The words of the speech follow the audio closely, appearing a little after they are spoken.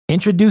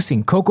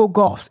Introducing Coco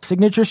Gauff's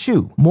signature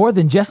shoe, more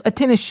than just a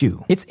tennis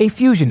shoe. It's a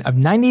fusion of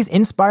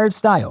 90s-inspired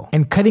style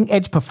and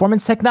cutting-edge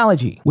performance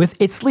technology.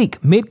 With its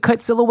sleek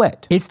mid-cut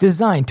silhouette, it's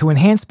designed to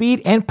enhance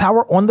speed and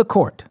power on the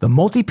court. The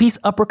multi-piece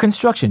upper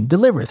construction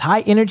delivers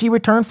high-energy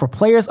return for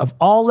players of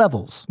all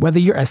levels. Whether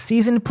you're a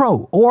seasoned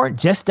pro or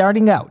just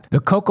starting out, the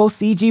Coco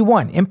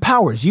CG1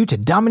 empowers you to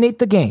dominate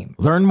the game.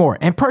 Learn more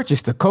and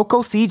purchase the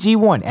Coco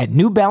CG1 at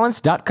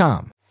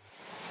NewBalance.com.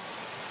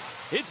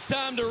 It's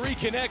time to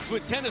reconnect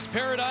with Tennis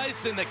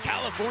Paradise in the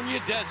California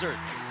desert.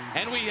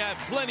 And we have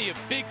plenty of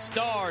big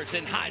stars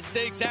and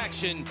high-stakes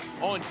action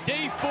on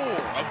day 4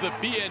 of the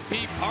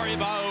BNP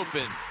Paribas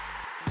Open.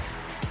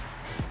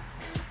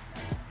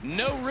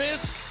 No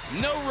risk,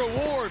 no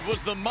reward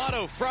was the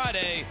motto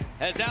Friday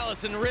as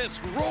Allison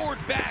Risk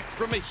roared back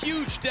from a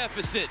huge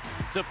deficit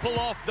to pull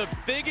off the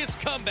biggest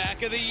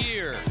comeback of the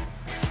year.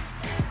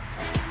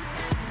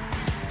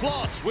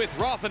 Plus, with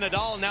Rafa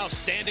Nadal now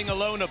standing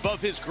alone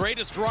above his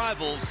greatest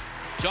rivals,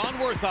 Jon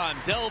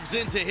Wertheim delves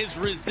into his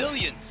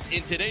resilience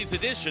in today's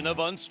edition of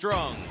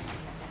Unstrung.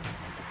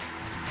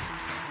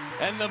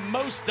 And the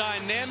most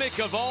dynamic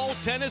of all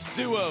tennis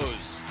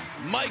duos,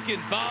 Mike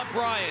and Bob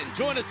Bryan,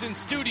 join us in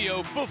studio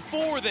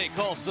before they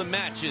call some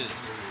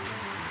matches.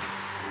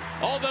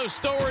 All those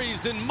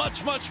stories and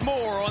much, much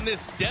more on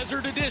this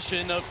desert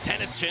edition of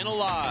Tennis Channel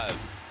Live.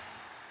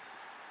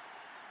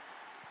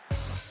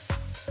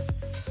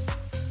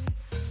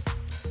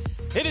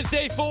 It is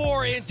day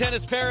 4 in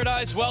Tennis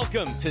Paradise.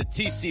 Welcome to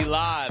TC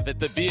Live at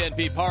the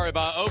BNP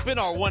Paribas Open,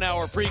 our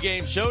 1-hour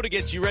pregame show to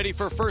get you ready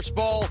for first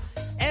ball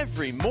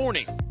every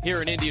morning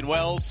here in Indian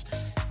Wells.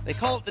 They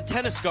call it the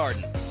Tennis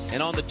Garden.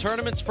 And on the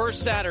tournament's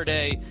first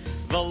Saturday,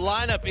 the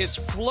lineup is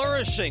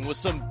flourishing with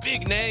some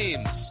big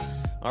names.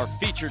 Our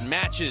featured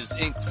matches,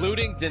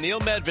 including Daniil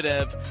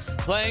Medvedev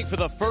playing for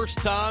the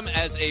first time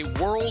as a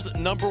world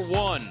number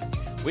 1.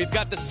 We've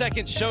got the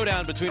second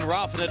showdown between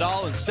Rafa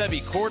Nadal and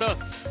Sebi Korda.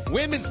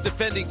 Women's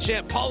defending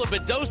champ Paula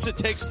Badosa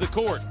takes the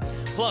court.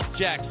 Plus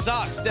Jack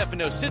Sock,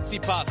 Stefano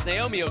Tsitsipas,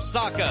 Naomi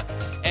Osaka,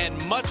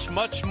 and much,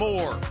 much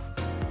more.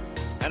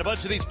 And a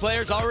bunch of these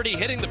players already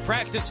hitting the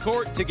practice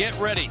court to get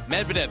ready.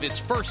 Medvedev is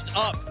first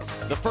up,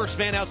 the first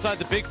man outside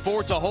the Big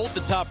Four to hold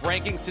the top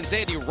ranking since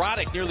Andy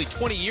Roddick nearly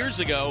 20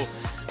 years ago.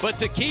 But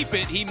to keep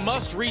it, he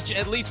must reach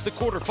at least the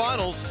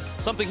quarterfinals,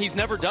 something he's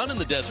never done in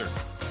the desert.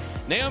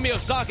 Naomi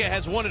Osaka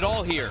has won it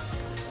all here.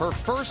 Her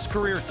first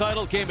career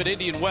title came at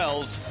Indian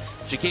Wells.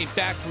 She came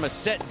back from a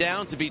set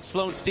down to beat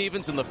Sloane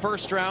Stephens in the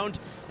first round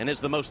and is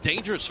the most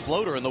dangerous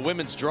floater in the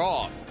women's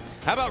draw.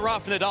 How about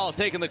Rafa Nadal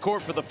taking the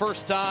court for the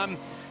first time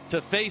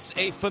to face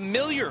a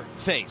familiar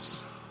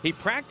face? He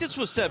practiced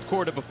with Seb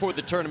Korda before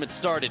the tournament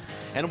started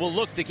and will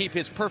look to keep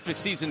his perfect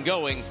season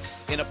going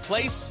in a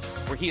place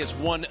where he has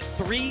won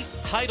 3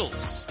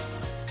 titles.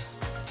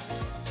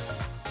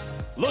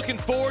 Looking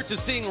forward to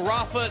seeing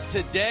Rafa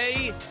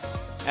today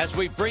as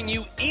we bring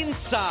you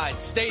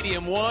inside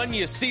Stadium 1.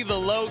 You see the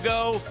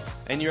logo,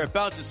 and you're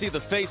about to see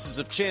the faces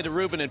of Chanda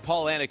Rubin and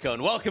Paul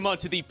Annacone. Welcome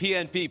onto the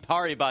PNP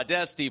Paribas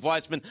desk, Steve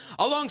Weissman,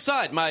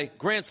 alongside my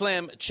Grand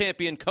Slam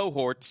champion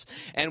cohorts.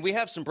 And we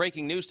have some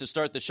breaking news to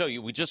start the show.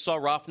 We just saw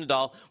Rafa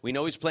Nadal. We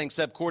know he's playing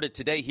Seb Korda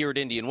today here at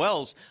Indian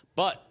Wells,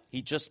 but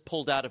he just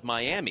pulled out of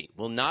Miami,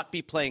 will not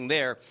be playing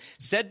there.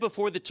 Said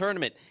before the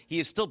tournament, he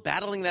is still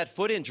battling that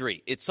foot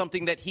injury. It's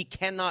something that he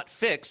cannot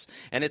fix,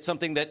 and it's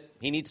something that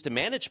he needs to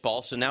manage,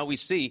 Paul. So now we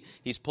see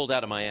he's pulled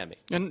out of Miami.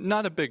 And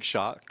not a big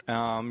shock.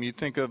 You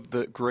think of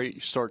the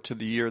great start to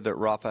the year that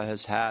Rafa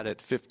has had at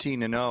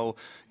 15-0. You know,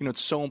 it's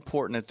so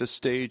important at this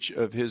stage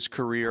of his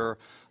career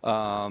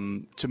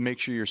to make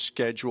sure your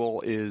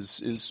schedule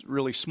is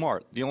really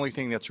smart. The only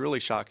thing that's really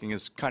shocking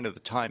is kind of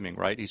the timing,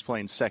 right? He's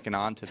playing second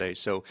on today,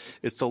 so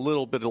it's a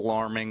little bit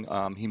alarming.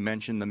 He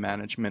mentioned the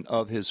management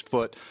of his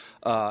foot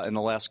in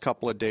the last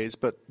couple of days,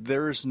 but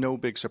there is no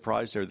big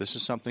surprise there. This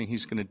is something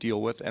he's going to deal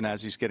with, and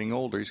as he's getting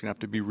older, he's going to have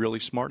to be really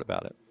smart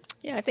about it.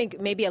 Yeah, I think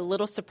maybe a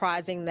little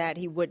surprising that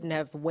he wouldn't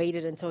have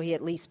waited until he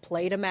at least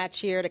played a match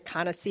here to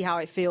kind of see how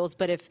it feels.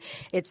 But if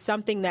it's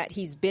something that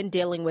he's been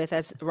dealing with,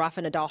 as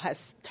Rafa Nadal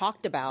has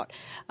talked about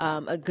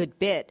a good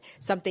bit,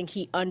 something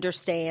he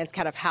understands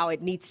kind of how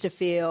it needs to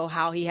feel,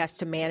 how he has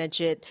to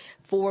manage it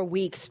 4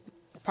 weeks,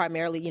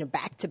 primarily,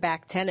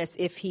 back-to-back tennis.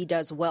 If he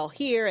does well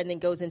here and then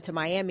goes into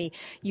Miami,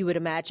 you would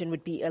imagine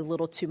would be a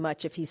little too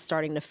much if he's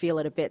starting to feel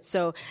it a bit.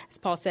 So, as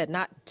Paul said,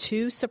 not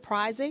too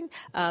surprising,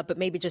 but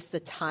maybe just the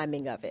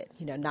timing of it,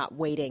 not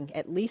waiting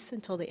at least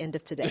until the end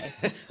of today.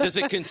 Does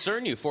it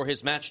concern you for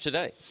his match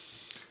today?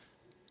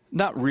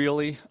 Not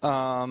really.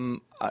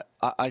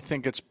 I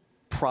think it's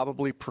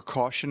probably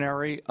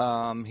precautionary.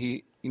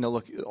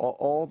 Look,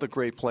 all the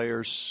great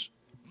players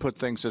put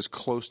things as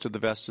close to the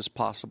vest as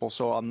possible,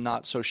 so I'm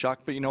not so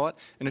shocked. But you know what?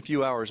 In a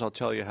few hours, I'll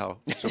tell you how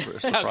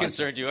how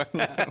concerned you are.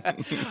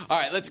 All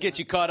right, let's get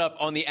you caught up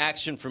on the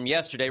action from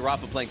yesterday.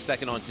 Rafa playing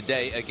second on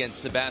today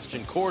against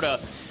Sebastian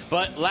Korda.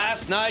 But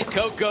last night,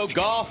 Coco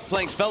Gauff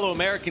playing fellow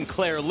American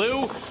Claire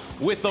Liu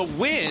with a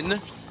win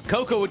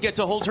Coco would get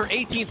to hold her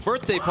 18th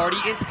birthday party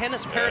in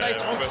Tennis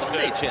Paradise on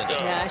Sunday, Chanda.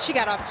 Yeah, she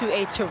got off to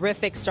a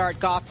terrific start,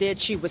 Gauff did.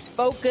 She was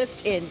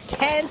focused,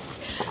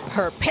 intense.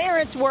 Her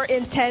parents were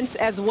intense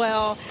as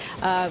well,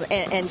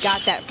 and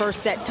got that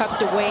first set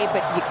tucked away.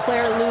 But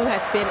Claire Liu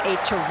has been a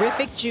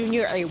terrific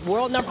junior, a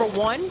world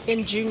 #1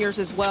 in juniors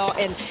as well,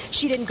 and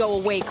she didn't go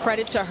away.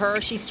 Credit to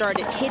her. She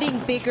started hitting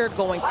bigger,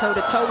 going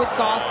toe-to-toe with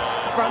Gauff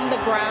from the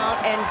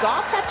ground, and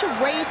Gauff had to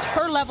raise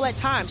her level at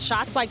times.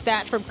 Shots like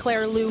that from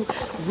Claire Liu,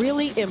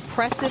 really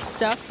impressive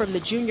stuff from the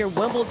junior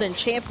Wimbledon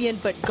champion,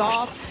 but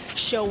Gauff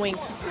showing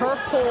her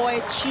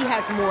poise. She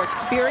has more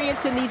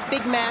experience in these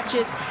big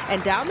matches,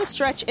 and down the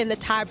stretch in the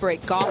tiebreak,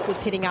 Gauff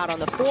was hitting out on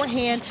the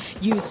forehand,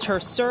 used her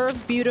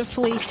serve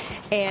beautifully,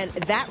 and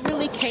that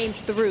really came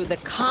through. The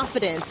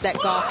confidence that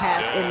Gauff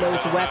has in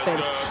those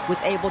weapons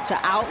was able to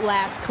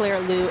outlast Claire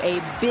Liu,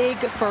 a big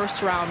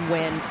first-round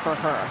win for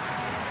her.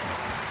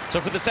 So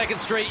for the second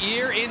straight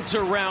year,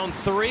 into round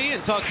 3,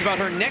 and talks about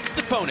her next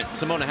opponent,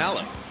 Simona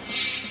Halep.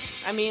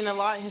 I mean, a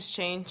lot has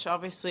changed.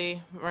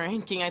 Obviously,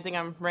 ranking, I think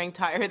I'm ranked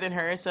higher than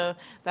her, so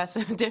that's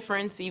a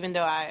difference, even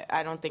though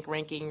I don't think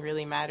ranking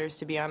really matters,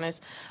 to be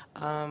honest.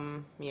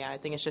 Yeah, I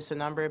think it's just a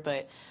number,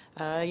 but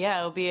yeah,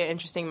 it'll be an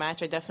interesting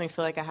match. I definitely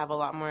feel like I have a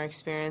lot more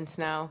experience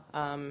now,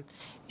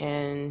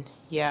 and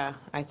yeah,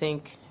 I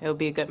think it'll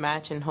be a good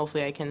match, and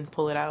hopefully I can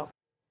pull it out.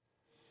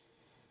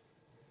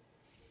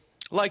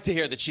 Like to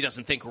hear that she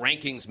doesn't think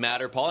rankings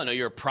matter. Paul, I know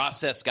you're a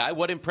process guy.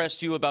 What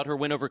impressed you about her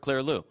win over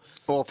Claire Liu?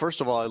 Well,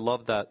 first of all, I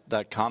love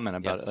that comment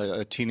about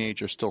a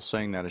teenager still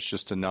saying that it's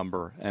just a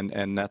number,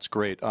 and that's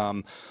great.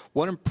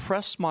 What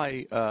impressed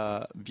my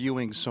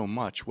viewing so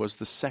much was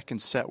the second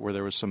set where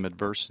there was some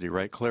adversity,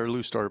 right? Claire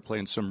Liu started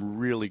playing some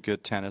really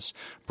good tennis,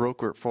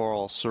 broke her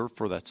 4-all serve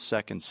for that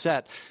second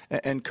set,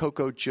 and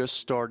Coco just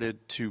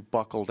started to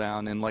buckle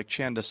down, and like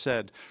Chanda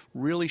said,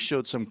 really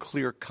showed some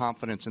clear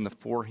confidence in the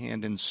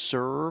forehand and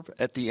serve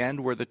at the end,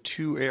 where the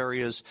two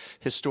areas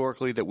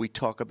historically that we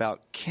talk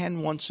about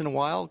can once in a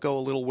while go a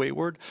little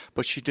wayward,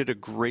 but she did a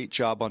great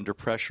job under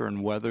pressure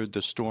and weathered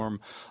the storm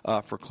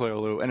for Claire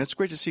Liu. And it's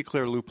great to see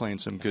Claire Liu playing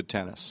some good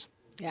tennis.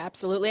 Yeah,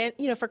 absolutely. And,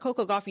 you know, for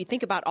Coco Gauff, you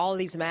think about all of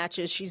these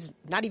matches, she's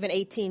not even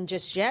 18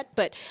 just yet,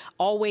 but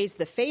always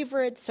the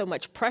favorite, so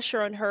much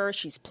pressure on her.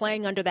 She's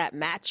playing under that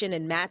match in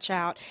and match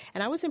out.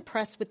 And I was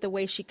impressed with the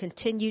way she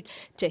continued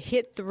to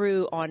hit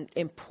through on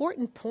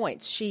important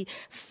points. She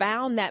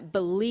found that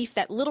belief,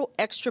 that little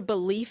extra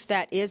belief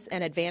that is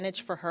an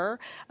advantage for her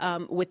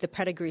with the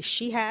pedigree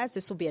she has.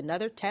 This will be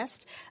another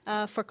test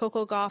for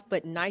Coco Gauff,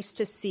 but nice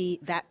to see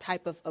that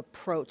type of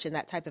approach and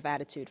that type of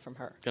attitude from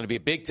her. Going to be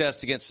a big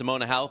test against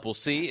Simona Halep. We'll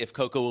see if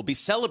Coco will be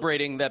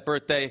celebrating that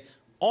birthday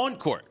on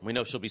court. We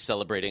know she'll be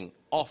celebrating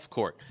off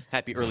court.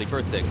 Happy early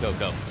birthday,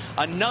 Coco.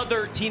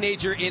 Another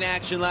teenager in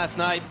action last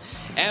night,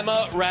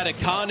 Emma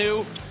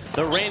Raducanu,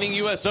 the reigning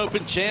U.S.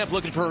 Open champ,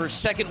 looking for her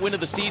second win of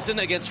the season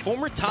against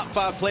former top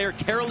 5 player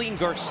Caroline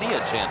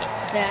Garcia, Chanda.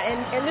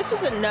 Yeah, and this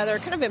was another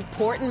kind of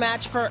important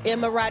match for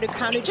Emma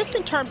Raducanu, just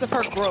in terms of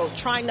her growth,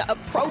 trying to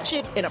approach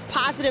it in a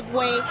positive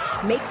way,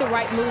 make the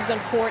right moves on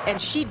court,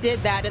 and she did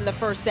that in the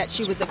first set.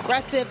 She was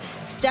aggressive,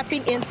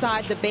 stepping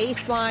inside the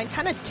baseline,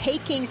 kind of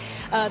taking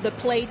the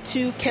play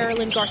to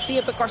Caroline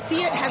Garcia, but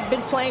Garcia has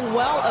been playing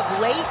well of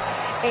late,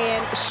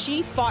 and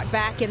she fought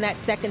back in that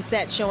second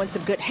set, showing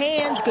some good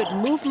hands, good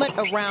movement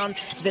around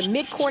the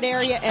midcourt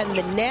area and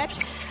the net.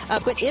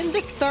 But in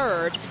the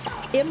third,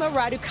 Emma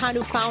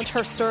Raducanu found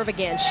her serve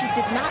again. She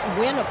did not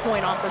win a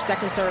point off her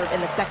second serve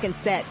in the second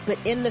set, but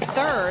in the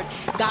third,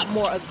 got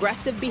more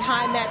aggressive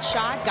behind that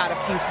shot, got a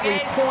few free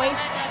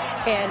points,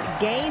 and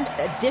gained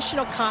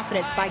additional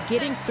confidence by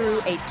getting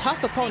through a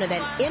tough opponent,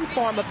 an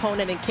in-form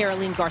opponent, and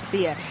Caroline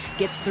Garcia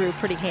gets through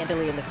pretty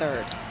handily in the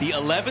third. The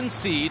 11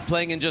 seed,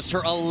 playing in just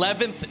her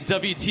 11th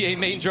WTA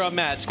main draw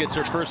match, gets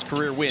her first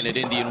career win at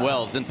Indian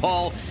Wells. And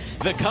Paul,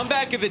 the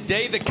comeback of the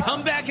day, the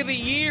comeback of the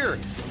year,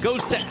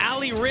 goes to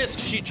Ali Risk.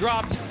 She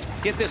dropped,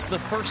 get this, the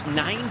first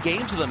 9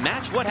 games of the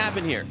match. What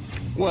happened here?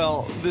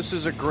 Well, this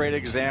is a great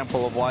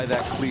example of why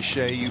that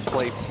cliche, you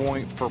play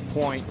point for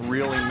point,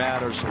 really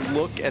matters.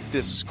 Look at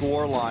this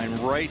score line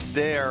right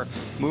there.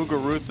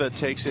 Muguruza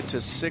takes it to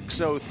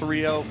 6-0,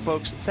 3-0.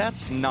 Folks,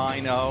 that's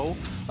 9-0.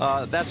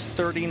 That's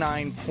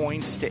 39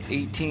 points to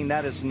 18.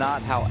 That is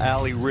not how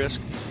Ali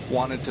Risk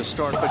wanted to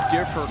start, but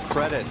give her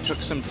credit.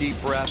 Took some deep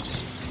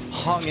breaths,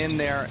 hung in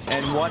there,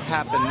 and what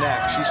happened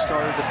next? She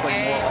started to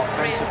play more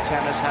offensive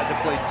tennis, had to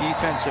play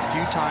defense a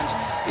few times.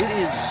 It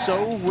is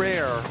so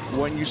rare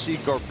when you see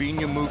Garbiñe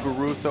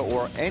Muguruza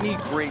or any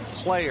great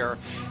player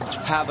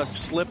have a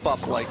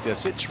slip-up like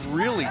this. It's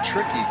really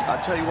tricky.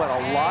 I'll tell you what,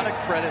 a lot of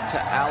credit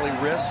to Ali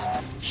Risk.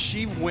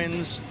 She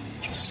wins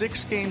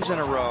 6 games in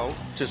a row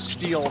to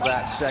steal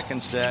that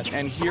second set,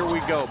 and here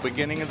we go.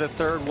 Beginning of the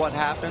third, what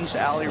happens?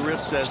 Ali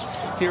Risk says,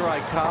 here I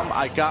come,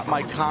 I got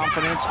my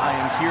confidence, I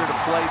am here to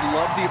play.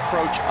 Love the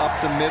approach up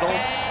the middle,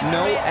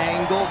 no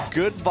angle,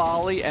 good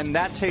volley, and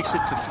that takes it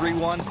to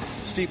 3-1.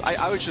 Steve,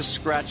 I was just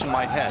scratching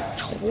my head.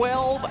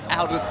 12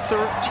 out of 13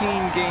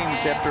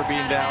 games after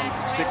being down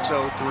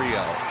 6-0,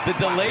 3-0. The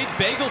delayed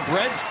bagel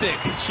breadstick.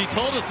 She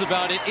told us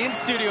about it in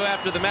studio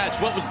after the match,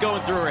 what was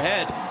going through her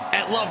head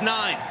at Love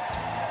 9.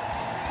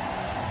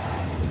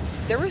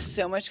 There was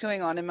so much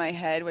going on in my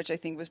head, which I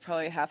think was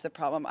probably half the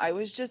problem. I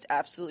was just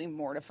absolutely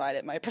mortified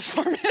at my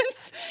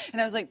performance.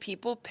 And I was like,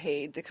 people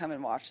paid to come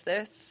and watch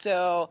this.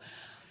 So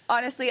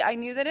honestly, I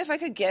knew that if I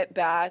could get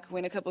back,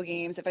 win a couple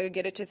games, if I could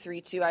get it to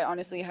 3-2, I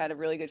honestly had a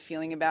really good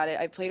feeling about it.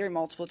 I played her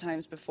multiple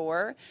times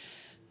before.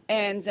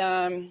 And,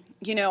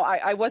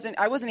 I wasn't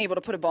able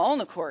to put a ball in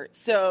the court.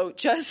 So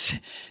just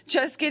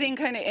getting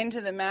kind of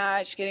into the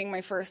match, getting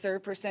my first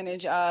serve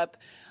percentage up,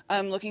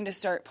 looking to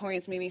start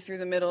points maybe through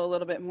the middle a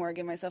little bit more,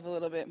 give myself a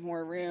little bit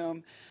more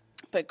room.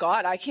 But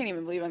God, I can't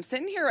even believe I'm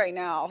sitting here right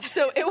now.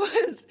 So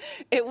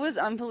it was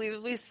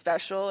unbelievably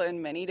special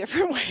in many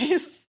different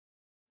ways.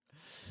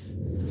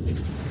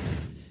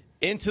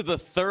 Into the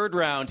third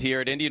round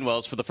here at Indian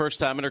Wells for the first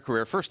time in her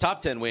career. First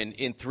top 10 win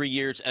in 3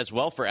 years as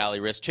well for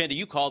Allie Risk. Chanda,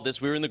 you called this.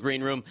 We were in the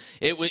green room.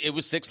 It was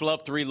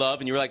 6-love, 3-love,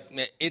 and you were like,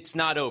 it's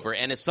not over.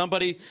 And as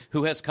somebody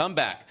who has come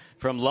back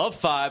from Love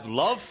 5,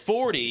 Love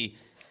 40,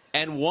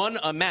 and won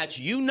a match,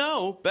 you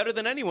know better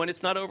than anyone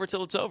it's not over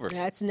till it's over.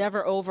 Yeah, it's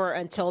never over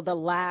until the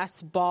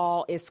last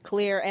ball is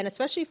clear, and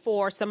especially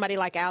for somebody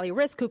like Allie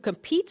Risk who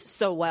competes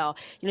so well.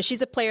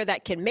 She's a player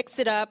that can mix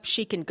it up.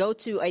 She can go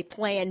to a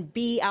plan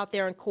B out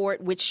there in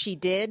court, which she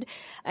did.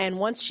 And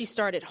once she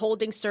started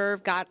holding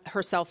serve, got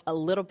herself a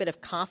little bit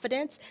of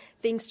confidence,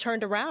 things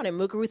turned around, and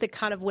Muguruza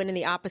kind of went in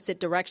the opposite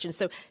direction.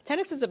 So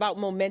tennis is about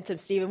momentum,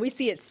 Steve, and we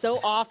see it so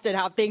often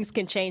how things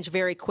can change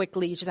very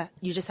quickly.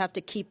 You just have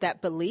to keep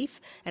that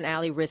belief. And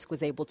Allie Risk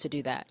was able to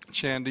do that.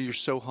 Chanda, you're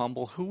so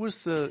humble. Who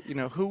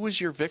was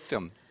your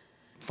victim?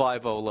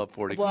 5-0, Love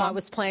 40. Well, I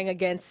was playing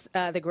against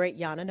the great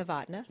Yana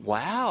Novotná.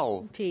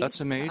 Wow,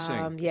 that's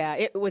amazing. Yeah,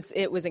 it was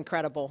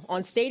incredible.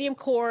 On stadium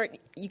court,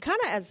 you kind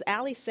of, as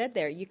Allie said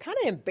there, you kind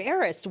of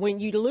embarrassed when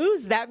you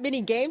lose that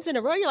many games in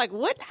a row. You're like,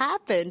 what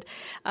happened?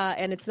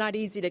 And it's not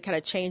easy to kind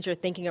of change your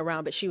thinking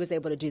around, but she was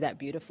able to do that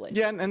beautifully.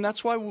 Yeah, and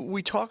that's why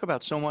we talk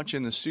about so much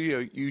in the studio.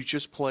 You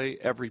just play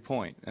every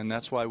point, and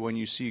that's why when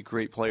you see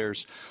great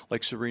players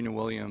like Serena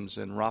Williams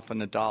and Rafa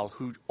Nadal,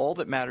 who all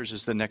that matters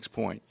is the next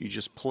point. You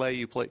just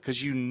play,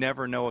 because you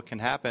never know what can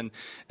happen.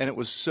 And it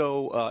was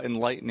so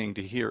enlightening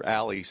to hear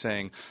Allie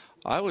saying,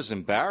 I was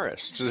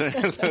embarrassed.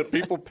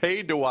 People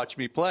paid to watch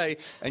me play,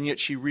 and yet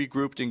she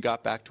regrouped and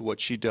got back to what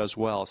she does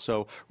well.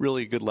 So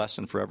really a good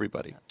lesson for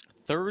everybody.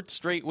 Third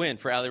straight win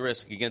for Allie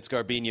Risk against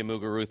Garbiñe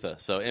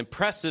Muguruza. So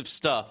impressive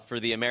stuff for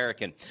the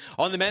American.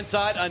 On the men's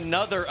side,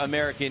 another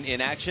American in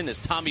action as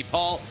Tommy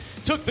Paul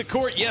took the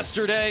court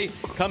yesterday,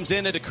 comes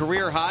in at a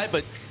career high,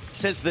 but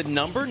says the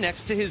number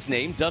next to his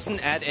name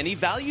doesn't add any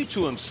value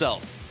to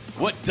himself.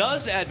 What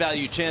does add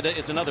value, Chanda,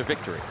 is another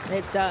victory.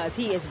 It does.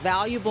 He is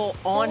valuable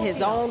on his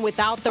own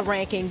without the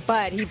ranking,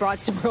 but he brought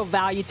some real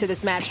value to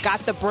this match.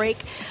 Got the break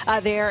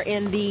there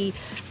in the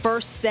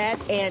first set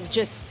and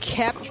just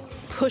kept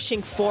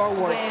pushing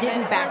forward,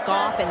 didn't back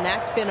off, and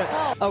that's been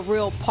a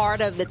real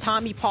part of the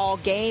Tommy Paul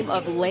game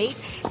of late.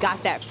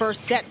 Got that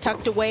first set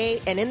tucked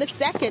away, and in the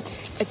second,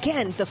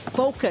 again, the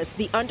focus,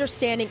 the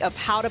understanding of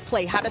how to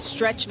play, how to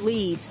stretch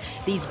leads,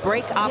 these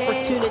break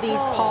opportunities,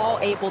 Paul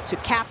able to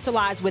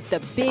capitalize with the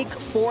big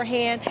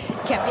forehand,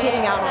 kept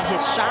hitting out on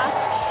his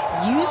shots,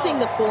 using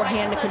the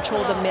forehand to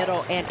control the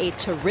middle, and a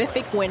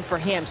terrific win for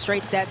him.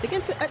 Straight sets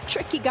against a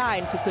tricky guy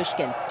in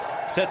Kukushkin.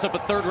 Sets up a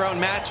third-round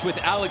match with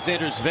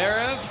Alexander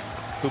Zverev,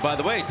 who, by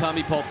the way,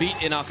 Tommy Paul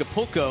beat in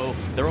Acapulco.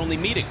 Their only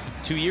meeting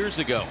 2 years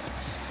ago.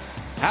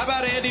 How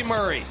about Andy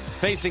Murray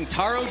facing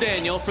Taro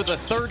Daniel for the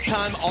third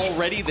time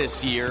already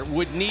this year?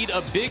 Would need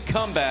a big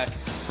comeback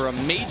for a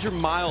major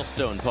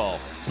milestone, Paul.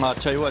 I'll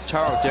tell you what,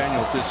 Taro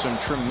Daniel did some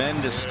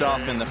tremendous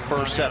stuff in the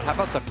first set. How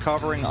about the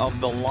covering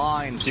of the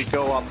line to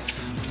go up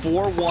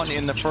 4-1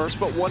 in the first?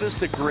 But what does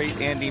the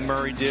great Andy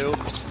Murray do?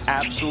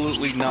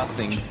 Absolutely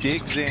nothing.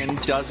 Digs in,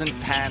 doesn't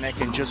panic,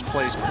 and just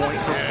plays point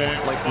for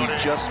point like we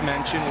just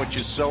mentioned, which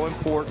is so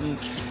important.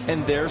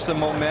 And there's the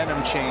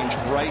momentum change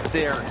right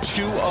there.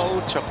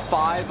 2-0 to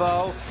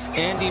 5-0.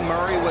 Andy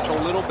Murray with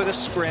a little bit of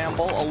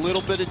scramble, a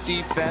little bit of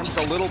defense,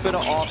 a little bit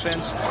of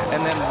offense,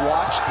 and then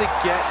watch the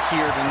get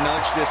here to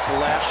nudge this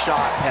last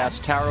shot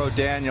past Taro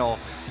Daniel.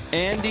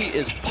 Andy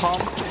is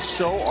pumped,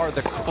 so are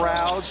the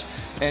crowds,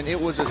 and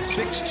it was a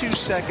 6-2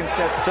 second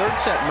set. Third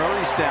set,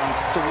 Murray's down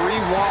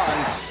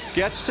 3-1,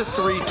 gets to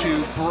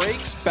 3-2,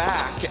 breaks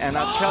back, and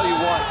I'll tell you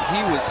what,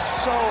 he was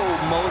so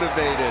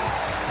motivated.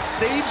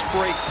 Saves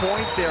break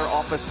point there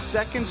off a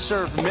second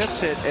serve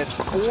miss hit at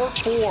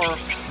 4-4,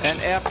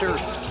 and after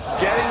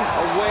getting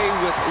away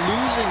with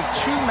losing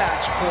 2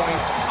 match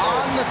points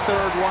on the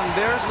third one,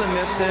 there's the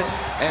miss hit,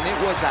 and it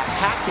was a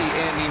happy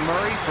Andy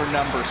Murray for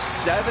number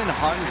 700.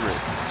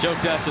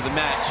 Joked after the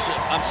match,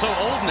 I'm so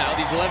old now,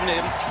 these 11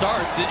 a.m.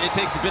 starts, it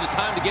takes a bit of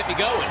time to get me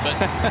going, but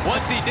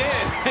once he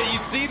did, you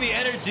see the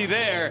energy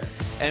there.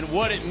 and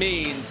what it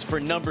means for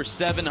number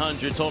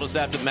 700. Told us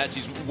after the match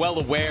he's well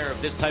aware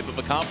of this type of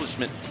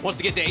accomplishment. Wants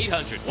to get to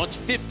 800, wants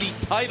 50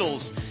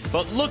 titles.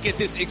 But look at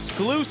this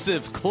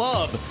exclusive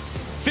club.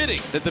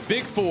 Fitting that the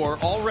Big Four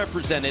all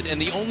represented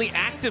and the only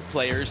active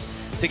players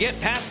to get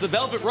past the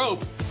velvet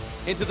rope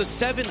into the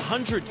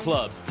 700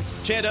 club.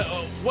 Chanda,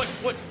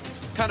 what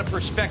kind of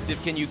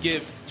perspective can you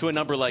give to a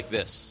number like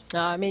this?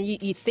 I mean,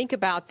 you think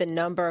about the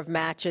number of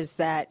matches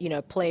that,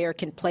 player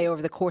can play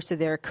over the course of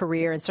their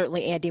career, and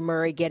certainly Andy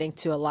Murray getting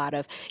to a lot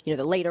of,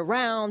 the later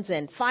rounds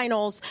and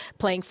finals,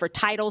 playing for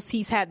titles.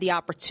 He's had the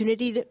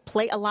opportunity to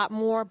play a lot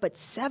more, but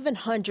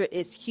 700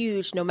 is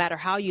huge no matter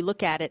how you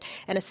look at it,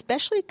 and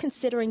especially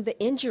considering the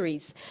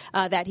injuries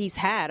that he's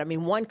had. I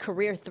mean, one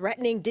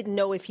career-threatening, didn't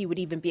know if he would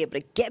even be able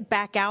to get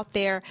back out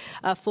there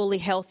fully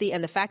healthy,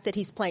 and the fact that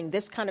he's playing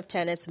this kind of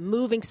tennis,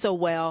 moving so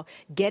well,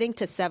 getting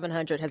to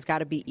 700 has got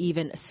to be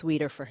even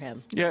sweeter for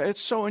him. Yeah,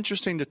 it's so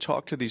interesting to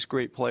talk to these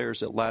great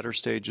players at latter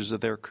stages of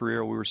their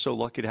career. We were so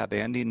lucky to have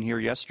Andy in here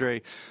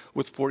yesterday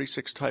with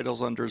 46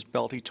 titles under his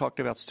belt. He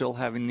talked about still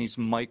having these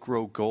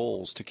micro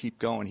goals to keep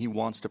going. He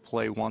wants to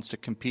play, wants to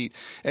compete,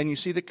 and you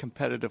see the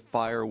competitive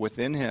fire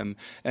within him.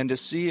 And to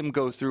see him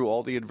go through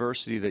all the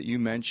adversity that you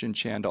mentioned,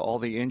 Chanda, all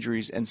the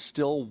injuries, and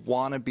still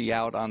want to be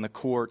out on the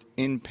court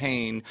in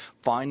pain,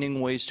 finding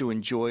ways to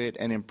enjoy it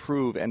and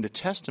improve and to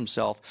test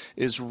himself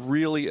is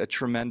really a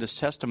tremendous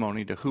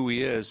testimony to who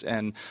he is,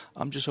 and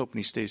I'm just hoping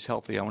he stays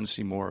healthy. I want to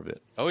see more of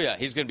it. Oh, yeah.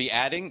 He's going to be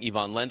adding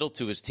Yvonne Lendl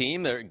to his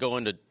team. They're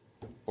going to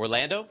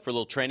Orlando for a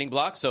little training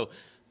block, so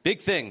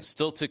big things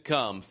still to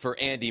come for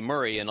Andy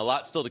Murray, and a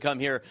lot still to come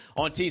here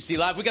on TC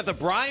Live. We got the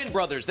Bryan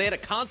brothers. They had a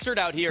concert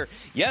out here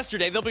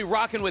yesterday. They'll be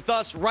rocking with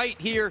us right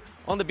here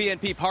on the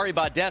BNP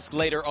Paribas desk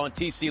later on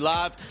TC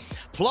Live.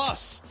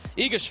 Plus,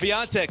 Iga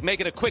Swiatek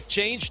making a quick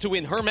change to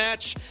win her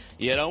match.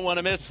 You don't want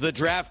to miss the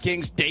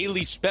DraftKings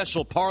Daily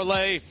Special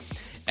Parlay.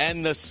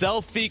 And the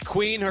selfie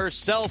queen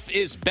herself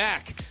is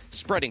back,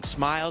 spreading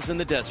smiles in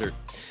the desert.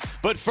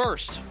 But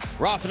first,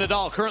 Rafa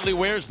Nadal currently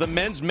wears the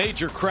men's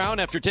major crown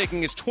after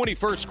taking his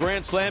 21st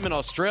Grand Slam in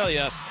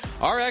Australia.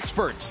 Our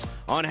experts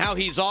on how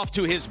he's off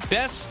to his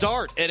best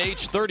start at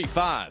age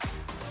 35.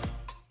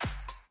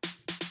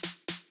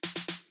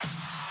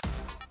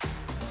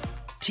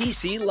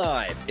 TC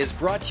Live is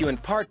brought to you in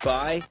part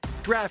by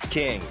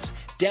DraftKings.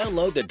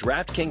 Download the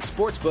DraftKings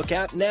Sportsbook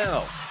app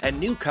now, and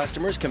new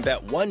customers can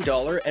bet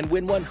 $1 and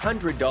win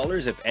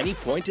 $100 if any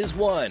point is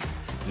won.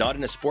 Not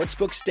in a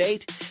sportsbook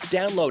state?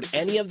 Download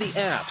any of the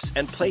apps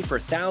and play for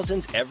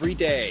thousands every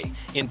day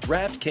in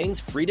DraftKings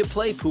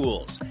free-to-play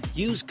pools.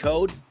 Use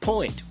code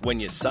POINT when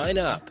you sign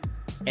up.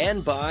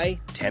 And by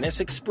Tennis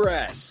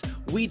Express.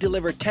 We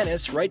deliver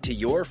tennis right to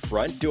your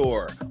front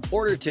door.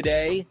 Order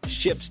today,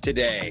 ships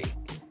today.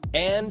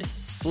 And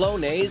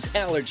Flonase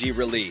Allergy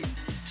Relief.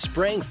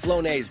 Spraying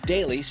Flonase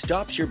daily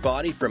stops your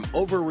body from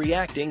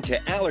overreacting to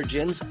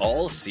allergens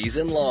all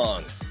season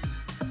long.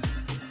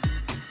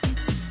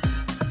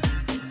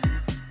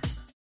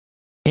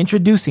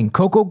 Introducing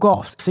Coco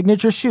Gauff's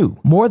signature shoe.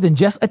 More than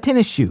just a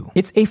tennis shoe,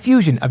 it's a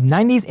fusion of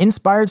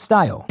 90s-inspired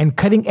style and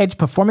cutting-edge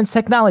performance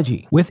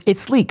technology. With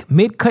its sleek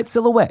mid-cut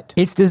silhouette,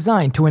 it's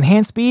designed to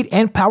enhance speed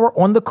and power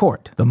on the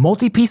court. The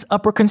multi-piece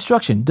upper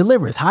construction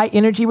delivers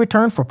high-energy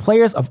return for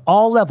players of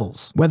all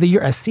levels. Whether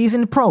you're a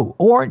seasoned pro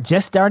or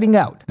just starting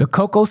out, the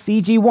Coco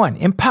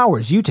CG1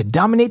 empowers you to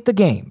dominate the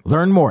game.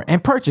 Learn more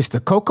and purchase the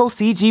Coco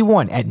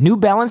CG1 at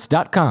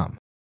NewBalance.com.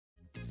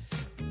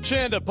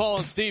 Chanda, Paul,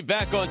 and Steve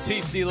back on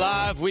TC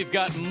Live. We've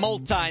got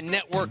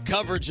multi-network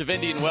coverage of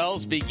Indian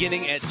Wells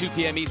beginning at 2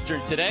 p.m.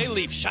 Eastern today.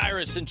 Leif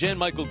Shiras and Jan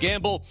Michael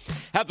Gamble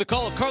have the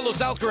call of Carlos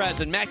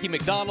Alcaraz and Mackie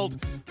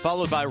McDonald,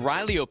 followed by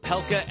Riley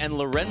Opelka and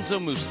Lorenzo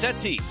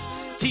Musetti.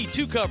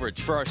 T2 coverage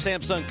for our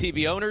Samsung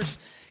TV owners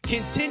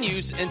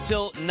continues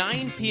until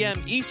 9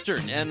 p.m.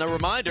 Eastern. And a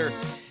reminder,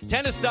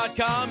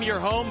 tennis.com, your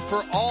home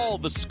for all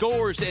the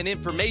scores and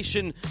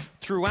information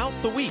throughout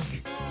the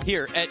week.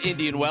 Here at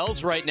Indian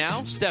Wells right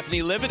now,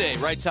 Stephanie Livide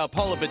writes how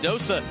Paula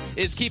Badosa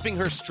is keeping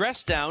her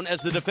stress down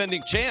as the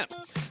defending champ.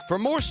 For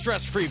more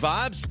stress-free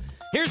vibes,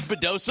 here's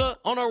Badosa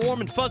on our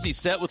Warm and Fuzzy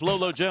set with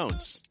Lolo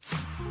Jones.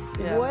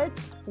 Yeah.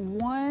 What's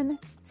one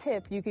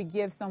tip you could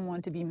give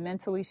someone to be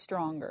mentally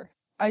stronger?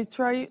 I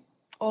try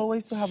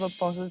always to have a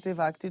positive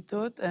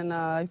attitude, and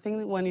I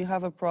think when you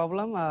have a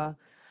problem,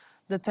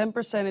 the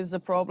 10% is the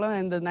problem,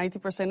 and the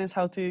 90% is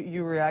how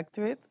you react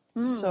to it.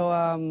 So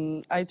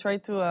I try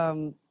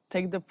to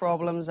take the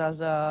problems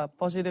as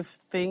positive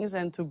things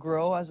and to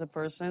grow as a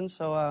person.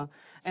 So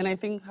and I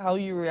think how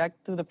you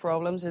react to the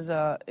problems is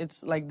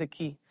it's like the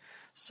key.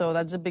 So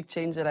that's a big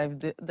change that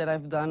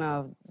I've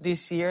done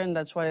this year, and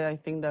that's why I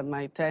think that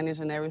my tennis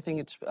and everything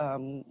it's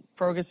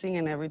progressing,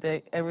 and every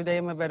day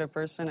I'm a better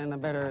person and a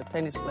better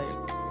tennis player.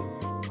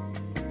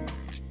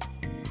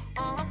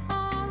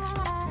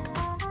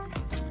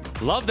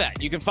 Love that.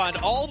 You can find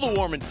all the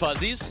Warm and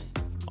Fuzzies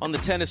on the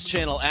Tennis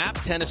Channel app,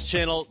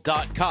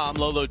 tennischannel.com.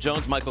 Lolo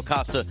Jones, Michael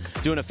Costa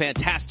doing a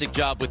fantastic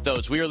job with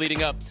those. We are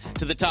leading up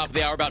to the top of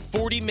the hour, about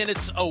 40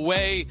 minutes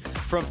away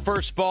from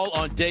first ball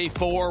on day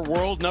 4.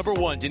 World number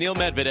 1, Daniil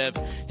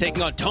Medvedev,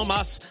 taking on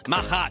Tomas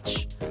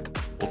Machac.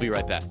 We'll be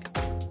right back.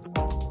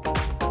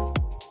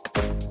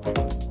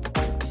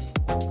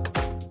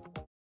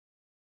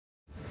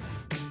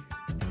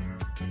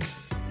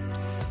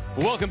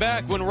 Welcome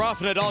back. When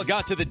Rafa Nadal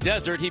got to the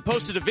desert, he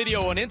posted a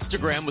video on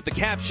Instagram with the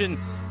caption,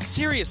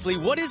 "Seriously,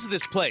 what is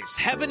this place?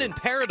 Heaven and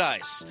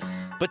paradise.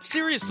 But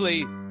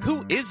seriously,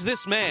 who is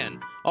this man?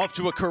 Off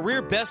to a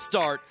career best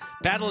start,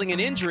 battling an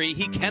injury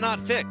he cannot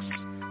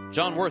fix."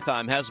 John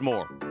Wertheim has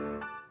more.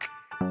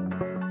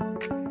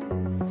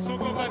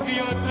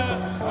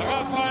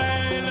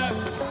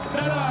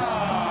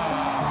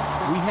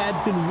 We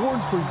had been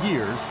warned for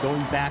years,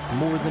 going back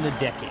more than a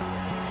decade.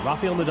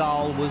 Rafael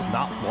Nadal was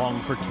not long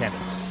for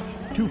tennis.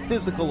 Too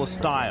physical a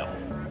style,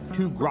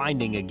 too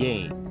grinding a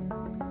game,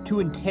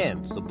 too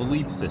intense a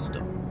belief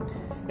system.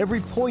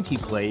 Every point he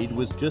played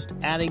was just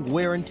adding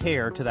wear and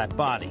tear to that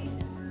body.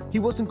 He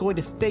wasn't going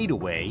to fade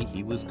away,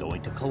 he was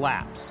going to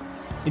collapse.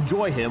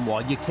 Enjoy him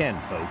while you can,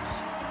 folks.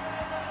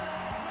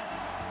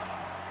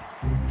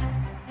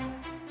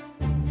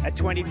 A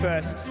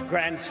 21st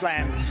Grand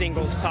Slam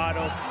singles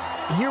title.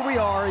 Here we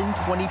are in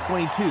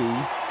 2022,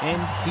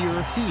 and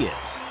here he is.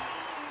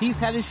 He's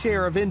had his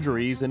share of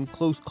injuries and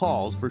close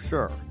calls for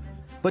sure.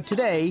 But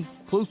today,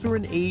 closer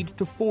in age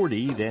to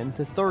 40 than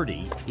to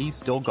 30, he's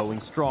still going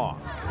strong.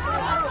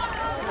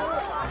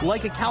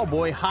 Like a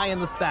cowboy high in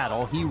the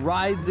saddle, he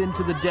rides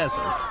into the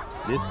desert,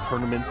 this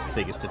tournament's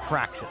biggest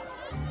attraction.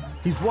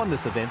 He's won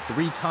this event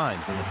 3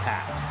 times in the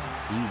past.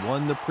 He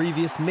won the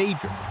previous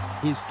major,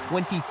 his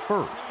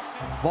 21st,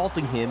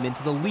 vaulting him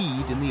into the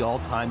lead in the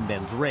all-time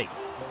men's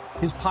race.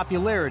 His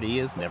popularity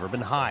has never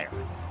been higher.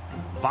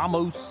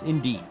 Vamos,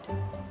 indeed.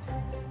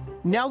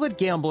 Now that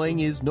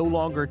gambling is no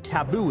longer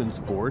taboo in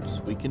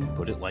sports, we can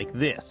put it like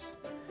this.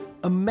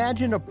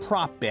 Imagine a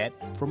prop bet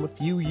from a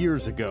few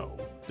years ago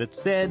that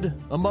said,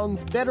 among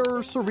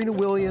Federer, Serena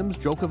Williams,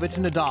 Djokovic,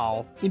 and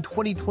Nadal, in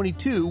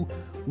 2022,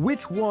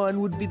 which one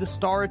would be the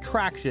star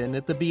attraction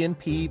at the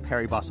BNP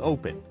Paribas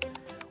Open?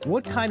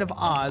 What kind of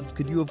odds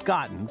could you have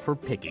gotten for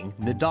picking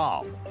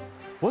Nadal?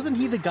 Wasn't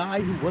he the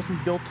guy who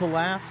wasn't built to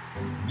last?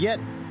 Yet,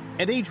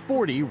 at age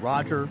 40,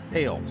 Roger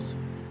pales.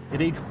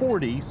 At age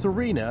 40,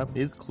 Serena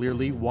is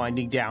clearly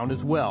winding down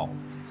as well,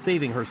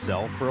 saving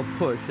herself for a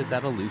push at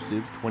that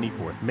elusive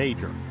 24th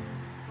major.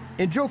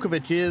 And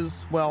Djokovic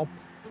is, well,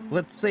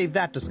 let's save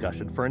that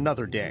discussion for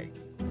another day.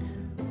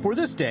 For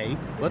this day,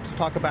 let's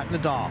talk about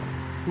Nadal,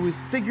 who has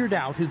figured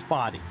out his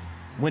body,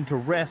 when to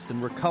rest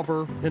and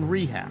recover and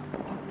rehab,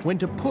 when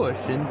to push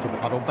and to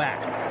puddle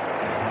back.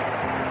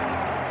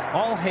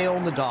 All hail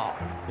Nadal,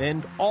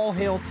 and all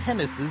hail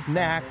tennis's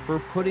knack for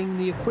putting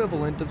the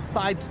equivalent of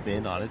side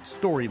spin on its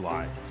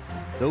storylines,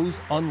 those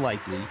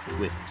unlikely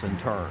twists and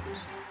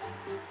turns.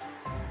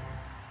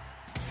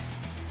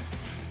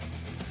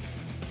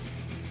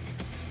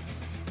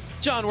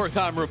 John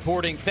Wertheim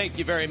reporting. Thank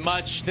you very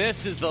much.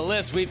 This is the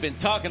list we've been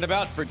talking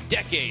about for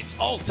decades.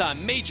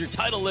 All-time major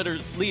title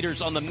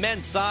leaders on the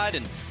men's side,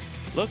 and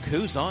look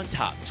who's on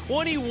top.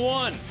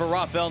 21 for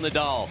Rafael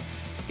Nadal,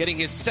 getting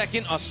his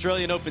 2nd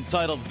Australian Open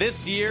title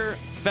this year.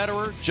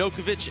 Federer,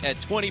 Djokovic at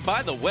 20.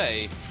 By the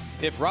way,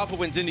 if Rafa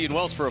wins Indian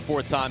Wells for a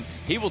 4th time,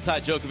 he will tie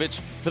Djokovic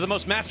for the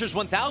most Masters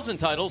 1000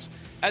 titles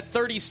at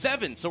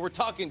 37. So we're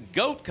talking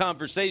GOAT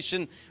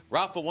conversation.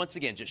 Rafa, once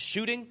again, just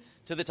shooting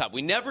to the top.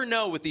 We never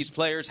know with these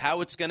players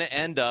how it's going to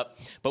end up,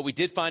 but we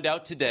did find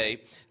out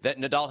today that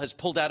Nadal has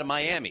pulled out of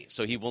Miami,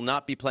 so he will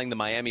not be playing the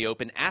Miami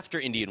Open after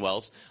Indian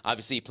Wells.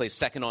 Obviously, he plays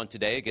 2nd on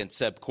today against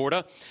Seb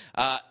Korda.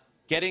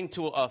 Getting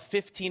to a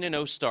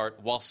 15-0 start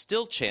while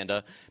still,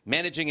 Chanda,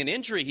 managing an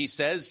injury he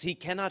says he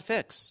cannot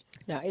fix.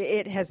 No,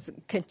 it has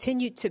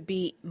continued to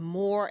be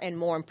more and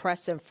more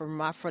impressive for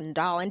Rafael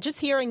Nadal. And just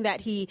hearing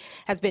that he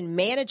has been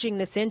managing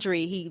this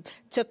injury, he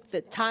took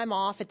the time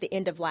off at the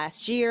end of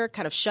last year,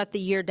 kind of shut the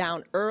year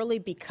down early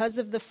because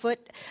of the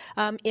foot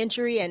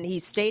injury, and he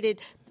stated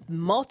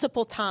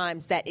multiple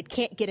times that it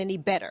can't get any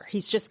better.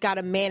 He's just got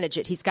to manage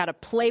it. He's got to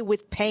play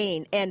with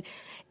pain. And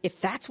if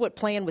that's what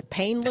playing with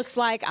pain looks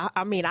like,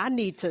 I mean, I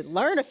need to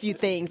learn a few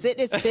things. It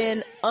has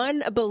been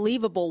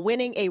unbelievable,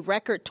 winning a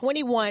record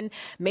 21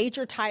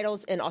 major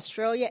titles in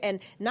Australia. And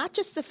not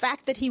just the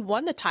fact that he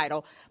won the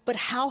title, but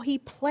how he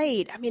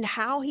played. I mean,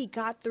 how he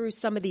got through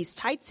some of these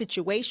tight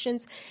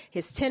situations,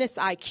 his tennis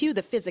IQ,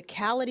 the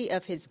physicality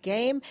of his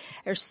game.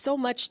 There's so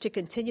much to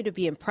continue to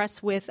be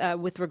impressed with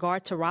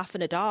regard to Rafa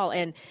Nadal.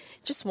 And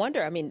just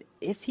wonder, I mean,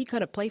 is he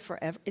going to play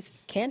forever?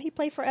 Can he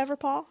play forever,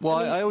 Paul? Well,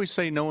 I always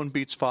say no one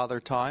beats Father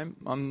Time.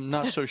 I'm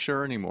not so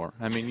sure anymore.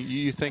 I mean,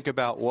 you think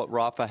about what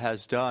Rafa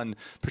has done,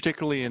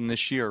 particularly in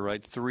this year,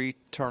 right? 3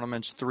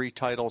 tournaments, 3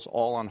 titles,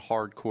 all on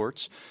hard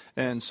courts,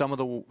 and some of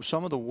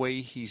the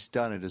way he's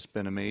done it has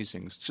been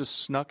amazing. It's just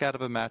snuck out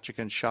of a match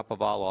against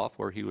Shapovalov,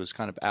 where he was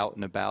kind of out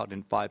and about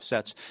in 5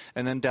 sets,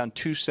 and then down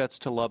 2 sets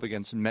to love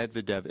against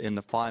Medvedev in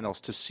the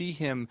finals. To see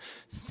him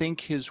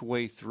think his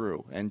way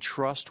through and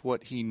trust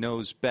what he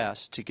knows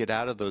best to get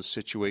out of those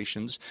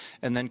situations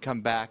and then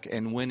come back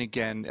and win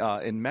again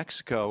in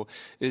Mexico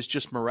is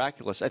just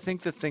miraculous. I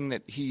think the thing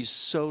that he's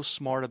so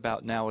smart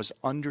about now is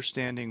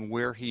understanding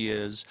where he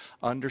is,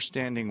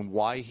 understanding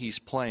why he's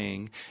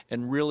playing,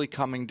 and really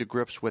coming to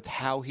grips with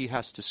how he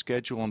has to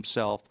schedule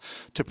himself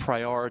to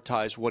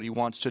prioritize what he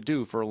wants to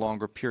do for a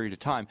longer period of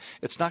time.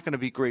 It's not going to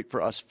be great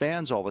for us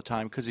fans all the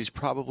time because he's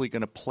probably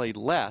going to play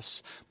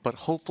less, but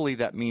hopefully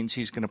that means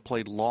he's going to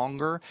play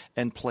longer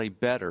and play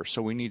better.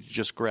 So we need to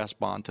just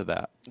grasp onto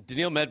that.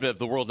 Daniil Medvedev,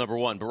 the world number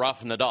 1, but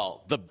Rafa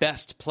Nadal, the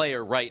best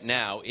player right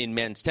now in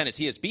men's tennis.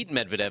 He has beaten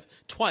Medvedev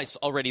twice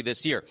already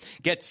this year.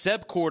 Gets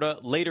Seb Korda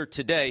later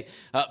today.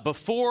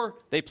 Before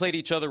they played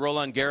each other,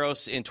 Roland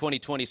Garros in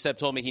 2020, Seb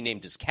told me he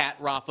named his cat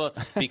Rafa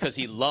because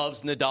he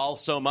loves Nadal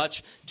so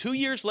much. 2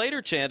 years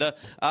later, Chanda,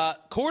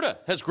 Korda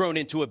has grown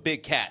into a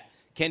big cat.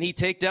 Can he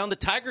take down the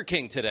Tiger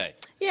King today?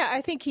 Yeah,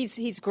 I think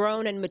he's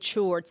grown and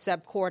matured,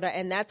 Seb Korda,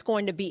 and that's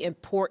going to be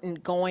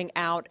important going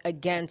out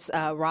against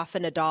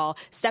Rafa Nadal.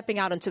 Stepping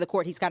out onto the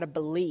court, he's got to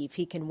believe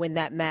he can win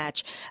that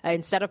match.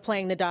 Instead of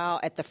playing Nadal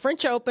at the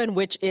French Open,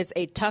 which is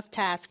a tough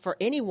task for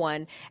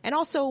anyone, and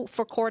also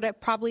for Korda,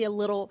 probably a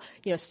little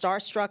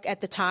starstruck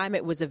at the time.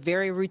 It was a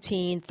very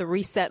routine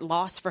 3-set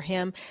loss for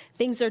him.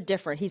 Things are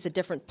different. He's a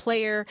different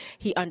player.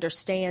 He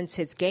understands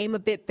his game a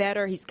bit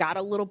better. He's got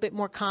a little bit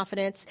more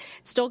confidence.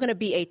 It's still going to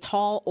be a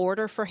tall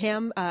order for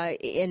him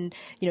in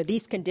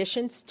these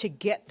conditions to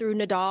get through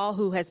Nadal,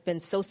 who has been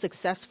so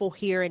successful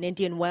here in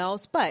Indian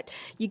Wells. But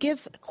you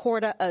give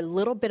Korda a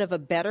little bit of a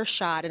better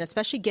shot, and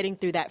especially getting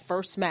through that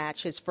first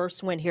match, his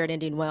first win here at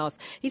Indian Wells,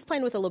 he's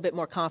playing with a little bit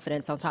more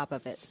confidence on top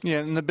of it. Yeah,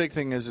 and the big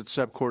thing is that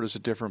Seb Korda is a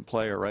different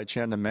player, right?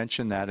 Chanda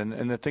mentioned that.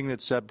 And the thing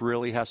that Seb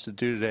really has to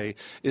do today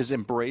is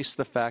embrace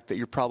the fact that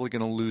you're probably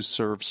going to lose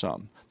serve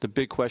some. The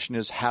big question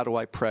is, how do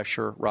I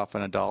pressure Rafa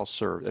Nadal's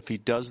serve? If he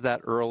does that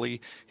early,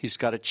 he's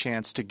got a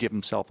chance to give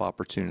himself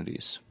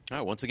opportunities. All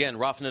right, once again,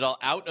 Rafa Nadal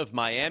out of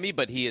Miami,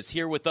 but he is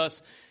here with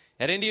us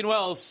at Indian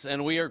Wells,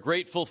 and we are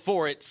grateful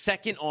for it.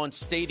 Second on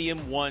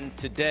Stadium 1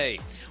 today.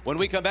 When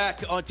we come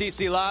back on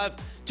TC Live,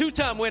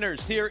 2-time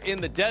winners here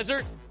in the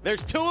desert.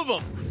 There's 2 of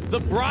them. The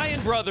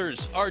Bryan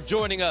brothers are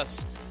joining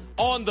us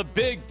on the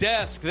big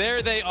desk.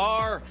 There they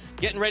are,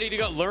 getting ready to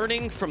go,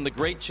 learning from the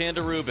great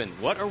Chanda Rubin.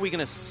 What are we going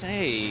to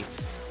say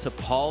to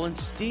Paul and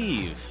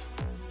Steve?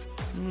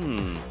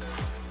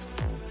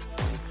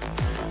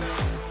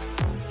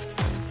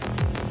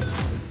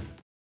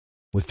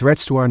 With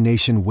threats to our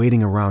nation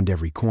waiting around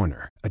every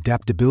corner,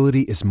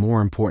 adaptability is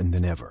more important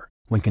than ever.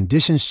 When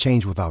conditions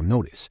change without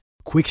notice,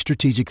 quick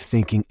strategic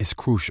thinking is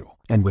crucial.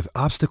 And with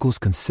obstacles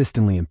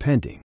consistently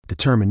impending,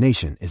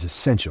 determination is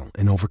essential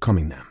in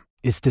overcoming them.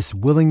 It's this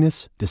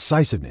willingness,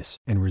 decisiveness,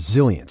 and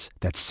resilience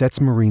that sets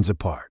Marines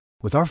apart.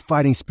 With our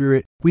fighting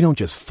spirit, we don't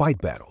just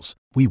fight battles,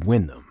 we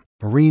win them.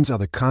 Marines are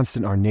the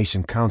constant our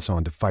nation counts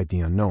on to fight the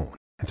unknown.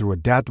 And through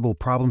adaptable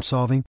problem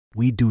solving,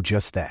 we do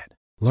just that.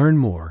 Learn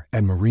more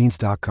at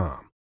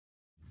Marines.com.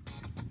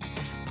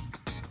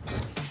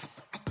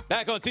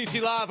 Back on TC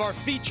Live, our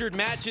featured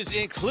matches,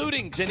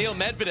 including Daniil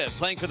Medvedev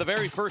playing for the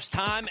very first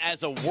time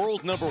as a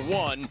world number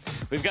 1.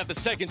 We've got the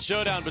second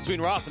showdown between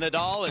Rafa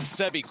Nadal and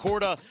Sebi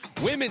Korda,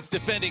 women's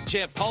defending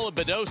champ Paula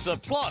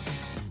Badosa, plus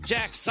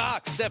Jack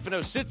Sock,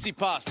 Stefanos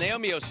Tsitsipas,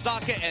 Naomi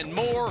Osaka, and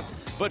more.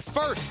 But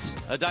first,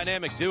 a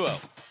dynamic duo.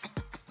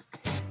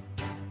 An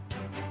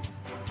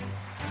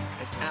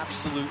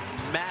absolute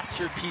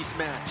masterpiece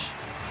match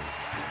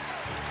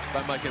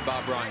by Mike and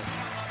Bob Bryan.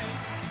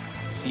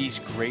 These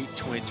great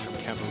twins from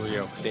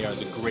Camarillo, they are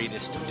the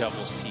greatest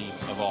doubles team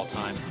of all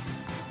time.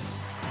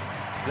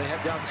 They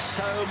have done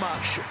so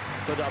much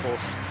for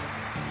doubles.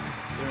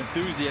 Their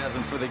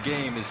enthusiasm for the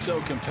game is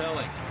so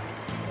compelling.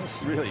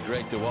 It's really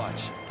great to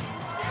watch.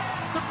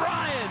 The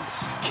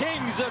Bryans,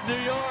 kings of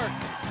New York.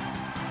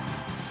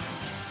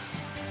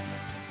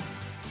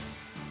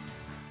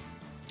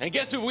 And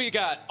guess who we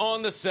got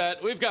on the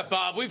set? We've got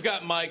Bob, we've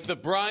got Mike. The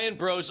Bryan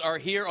Bros are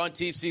here on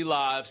TC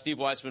Live. Steve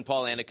Weissman,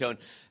 Paul Annacone.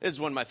 This is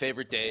one of my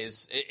favorite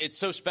days. It's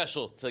so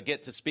special to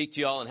get to speak to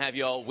you all and have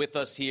you all with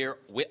us here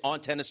on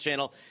Tennis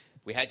Channel.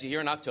 We had you here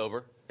in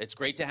October. It's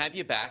great to have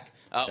you back.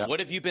 Yep. What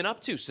have you been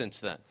up to since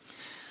then?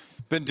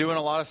 Been doing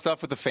a lot of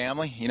stuff with the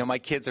family. You know, my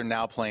kids are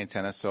now playing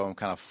tennis, so I'm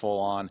kind of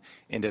full on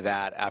into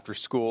that after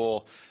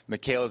school.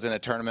 Michaela's in a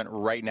tournament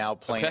right now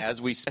playing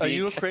as we speak. Are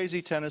you a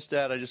crazy tennis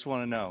dad? I just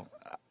want to know.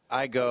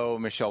 I go,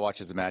 Michelle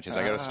watches the matches.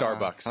 I go to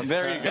Starbucks.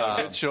 There you go.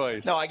 Good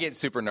choice. No, I get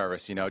super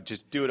nervous. You know,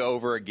 just do it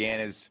over again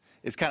is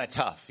is kind of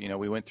tough. You know,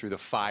 we went through the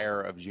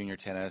fire of junior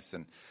tennis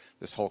and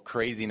this whole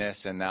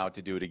craziness, and now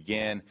to do it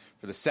again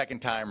for the second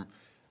time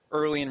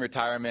early in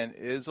retirement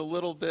is a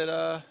little bit,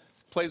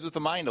 plays with the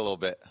mind a little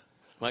bit.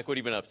 Mike, what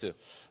have you been up to?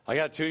 I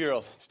got a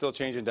 2-year-old, still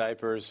changing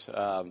diapers.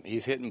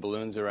 He's hitting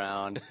balloons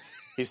around.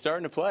 He's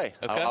starting to play.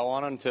 Okay. I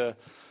want him to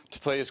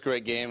play this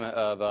great game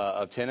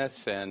of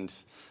tennis, and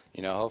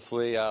you know,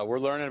 hopefully we're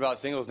learning about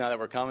singles now that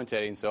we're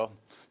commentating. So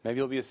maybe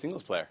he'll be a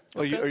singles player.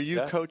 Are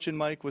you coaching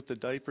Mike with the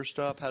diaper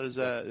stuff? How does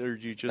that? Or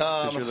do you just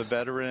because you're the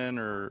veteran?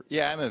 Or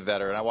yeah, I'm a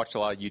veteran. I watched a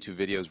lot of YouTube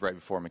videos right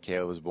before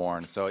Michaela was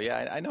born. So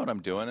yeah, I know what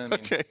I'm doing. I mean,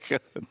 okay,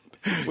 good.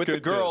 With the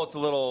girl, it's a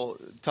little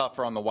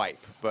tougher on the wipe,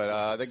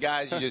 but the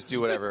guys, you just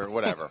do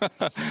whatever.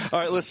 All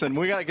right, listen,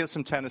 we got to get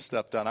some tennis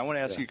stuff done. I want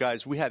to ask you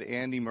guys, we had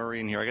Andy Murray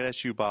in here. I got to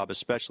ask you, Bob,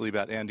 especially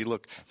about Andy.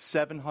 Look,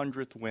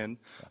 700th win,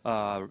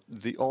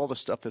 all the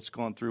stuff that's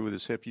gone through with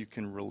his hip you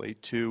can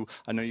relate to.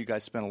 I know you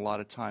guys spent a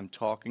lot of time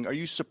talking. Are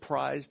you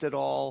surprised at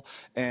all?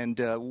 And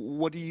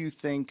what do you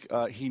think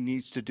he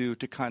needs to do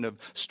to kind of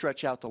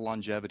stretch out the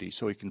longevity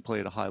so he can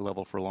play at a high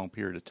level for a long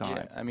period of time?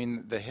 Yeah, I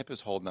mean, the hip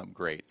is holding up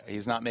great.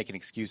 He's not making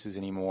excuses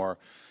anymore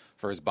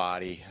for his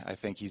body. I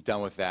think he's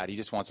done with that. He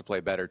just wants to play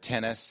better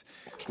tennis,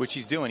 which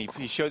he's doing.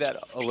 He showed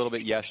that a little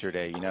bit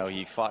yesterday. You know,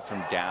 he fought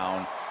from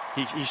down.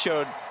 He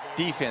showed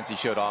defense. He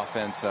showed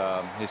offense.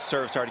 His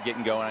serve started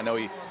getting going. I know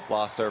he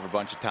lost serve a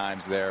bunch of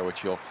times there,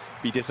 which you'll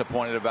be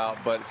disappointed about.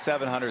 But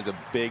 700 is a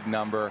big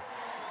number.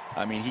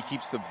 I mean, he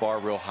keeps the bar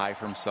real high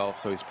for himself,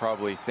 so he's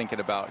probably thinking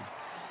about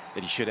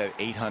that he should have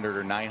 800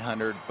 or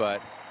 900.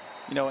 But,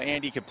 you know,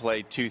 Andy could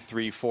play 2,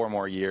 3, 4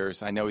 more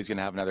years. I know he's going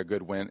to have another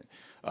good run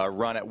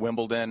at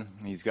Wimbledon.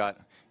 He's got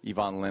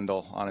Ivan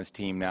Lendl on his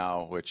team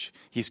now, which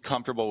he's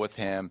comfortable with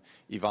him.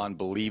 Ivan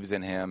believes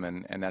in him,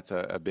 and that's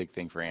a big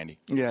thing for Andy.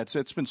 Yeah,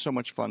 it's been so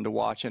much fun to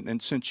watch.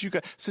 And since you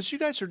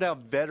guys are now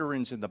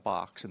veterans in the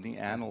box and the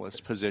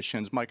analyst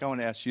positions, Mike, I want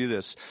to ask you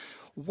this.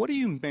 What do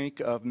you make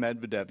of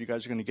Medvedev? You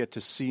guys are going to get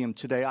to see him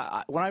today.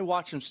 When I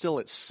watch him still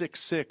at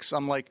 6'6",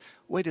 I'm like,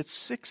 wait, at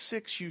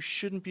 6'6", you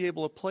shouldn't be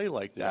able to play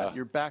like that. Yeah.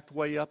 You're backed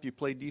way up. You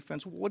play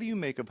defense. What do you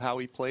make of how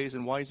he plays,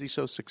 and why is he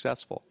so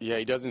successful? Yeah,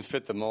 he doesn't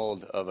fit the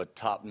mold of a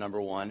top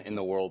 #1 in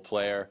the world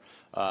player.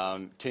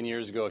 10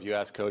 years ago, if you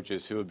asked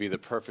coaches who would be the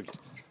perfect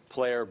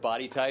player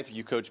body type,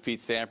 you coach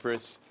Pete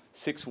Sampras,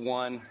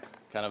 6'1",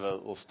 kind of a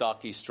little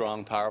stocky,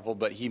 strong, powerful,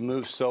 but he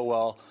moves so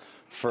well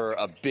for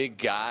a big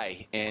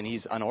guy, and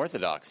he's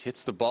unorthodox,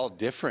 hits the ball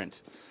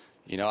different.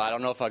 You know, I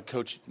don't know if I'd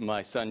coach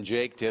my son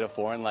Jake to hit a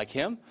forehand like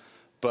him,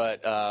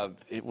 but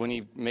when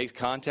he makes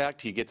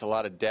contact, he gets a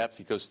lot of depth.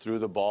 He goes through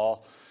the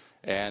ball,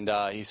 and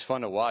he's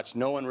fun to watch.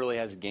 No one really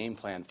has a game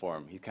plan for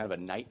him. He's kind of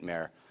a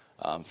nightmare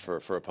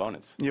for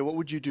opponents. Yeah, what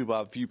would you do,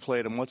 Bob, if you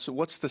played him?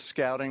 What's the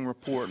scouting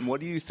report, and what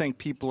do you think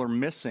people are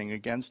missing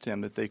against him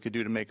that they could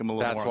do to make him a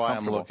little more comfortable?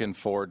 uncomfortable? That's why I'm looking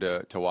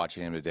forward to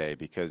watching him today,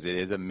 because it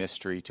is a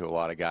mystery to a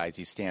lot of guys.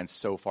 He stands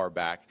so far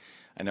back.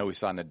 I know we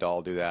saw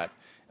Nadal do that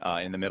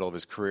in the middle of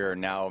his career.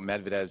 Now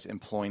Medvedev's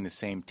employing the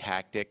same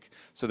tactic.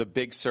 So the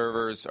big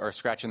servers are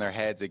scratching their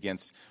heads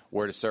against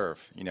where to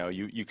serve. You know,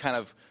 you kind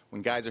of,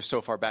 when guys are so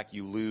far back,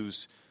 you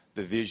lose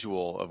the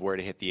visual of where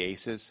to hit the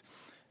aces.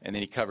 And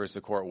then he covers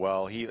the court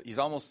well. He's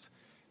almost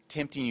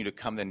tempting you to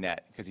come to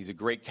net because he's a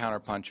great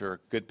counterpuncher,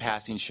 good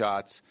passing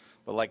shots.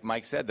 But like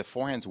Mike said, the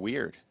forehand's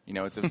weird. You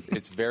know,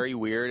 it's very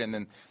weird. And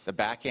then the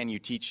backhand, you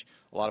teach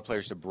a lot of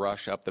players to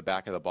brush up the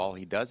back of the ball.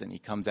 He doesn't. He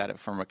comes at it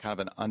from a kind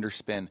of an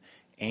underspin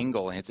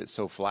angle and hits it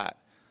so flat.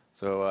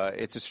 So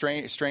it's a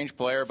strange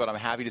player, but I'm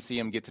happy to see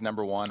him get to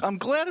 #1. I'm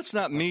glad it's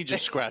not me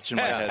just scratching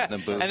my head in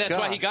the booth. And that's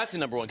why he got to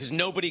 #1, because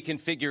nobody can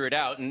figure it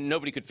out, and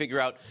nobody could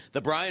figure out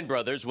the Bryan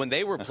brothers when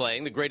they were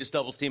playing, the greatest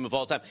doubles team of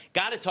all time.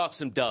 Got to talk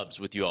some dubs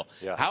with you all.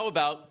 Yeah. How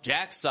about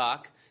Jack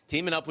Sock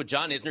teaming up with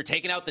John Isner,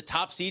 taking out the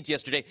top seeds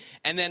yesterday?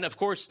 And then, of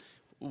course,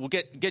 we'll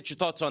get your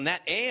thoughts on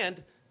that.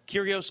 And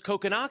Kyrgios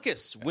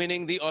Kokkinakis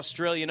winning the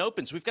Australian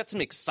Open. So we've got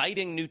some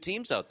exciting new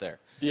teams out there.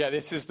 Yeah,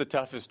 this is the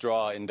toughest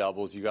draw in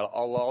doubles. You got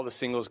all the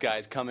singles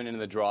guys coming into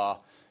the draw.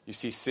 You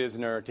see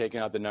Isner taking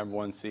out the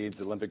 #1 seeds,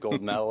 the Olympic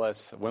gold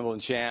medalists,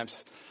 Wimbledon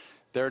champs.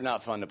 They're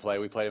not fun to play.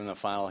 We played them in the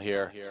final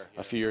here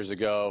a few years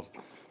ago.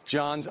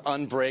 John's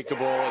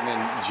unbreakable, and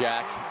then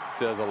Jack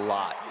does a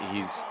lot.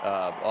 He's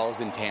all his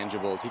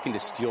intangibles. He can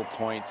just steal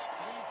points.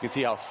 You can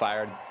see how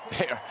fired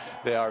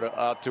they are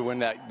up to win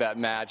that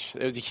match.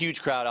 There was a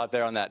huge crowd out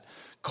there on that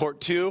court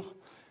 2.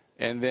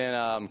 And then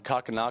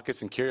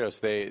Kokkinakis and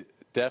Kyrgios, they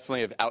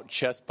definitely have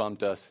out-chest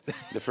bumped us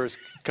the first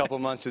couple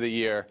months of the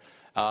year.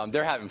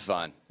 They're having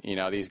fun. You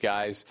know, these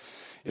guys,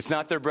 it's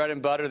not their bread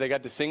and butter. They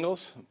got the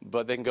singles,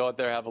 but they can go out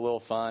there, have a little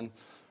fun.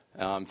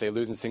 If they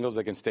lose in singles,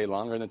 they can stay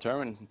longer in the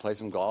tournament and play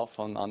some golf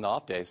on the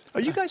off days.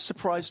 Are you guys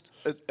surprised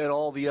at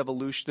all the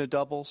evolution of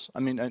doubles?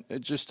 I mean,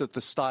 just at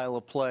the style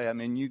of play. I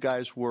mean, you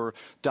guys were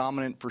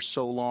dominant for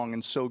so long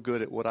and so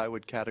good at what I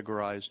would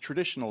categorize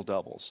traditional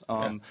doubles.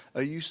 Are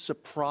you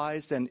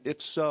surprised? And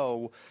if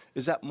so,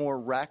 is that more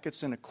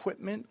rackets and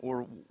equipment,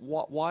 or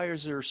why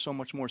is there so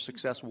much more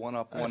success one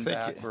up, one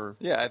back?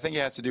 Yeah, I think it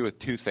has to do with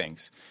two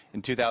things.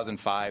 In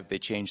 2005, they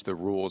changed the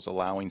rules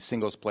allowing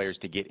singles players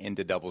to get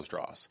into doubles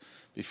draws.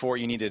 Before,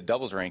 you needed a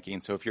doubles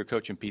ranking, so if you're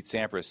coaching Pete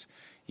Sampras,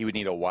 he would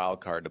need a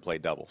wild card to play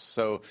doubles.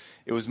 So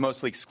it was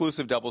mostly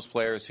exclusive doubles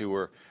players who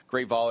were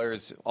great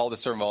volleyers. All the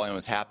serve volume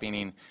was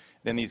happening.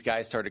 Then these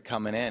guys started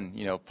coming in,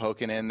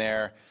 poking in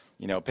there,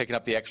 picking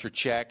up the extra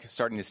check,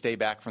 starting to stay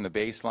back from the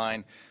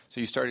baseline. So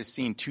you started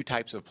seeing two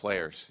types of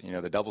players,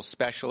 the doubles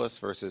specialists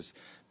versus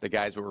the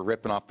guys that were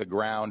ripping off the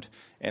ground.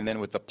 And then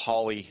with the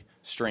poly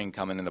string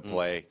coming into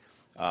play,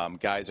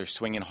 guys are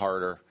swinging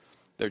harder.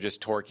 They're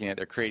just torquing it.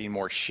 They're creating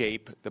more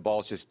shape. The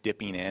ball's just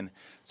dipping in.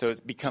 So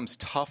it becomes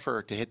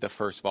tougher to hit the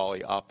first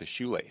volley off the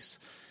shoelace.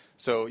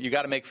 So you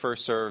got to make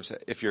first serves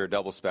if you're a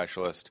double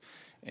specialist.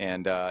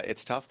 And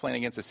it's tough playing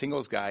against a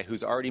singles guy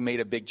who's already made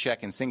a big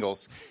check in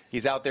singles.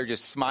 He's out there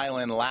just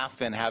smiling,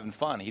 laughing, having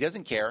fun. He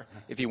doesn't care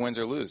if he wins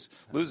or loses.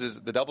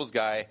 The doubles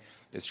guy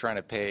is trying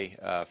to pay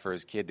for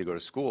his kid to go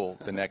to school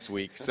the next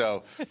week.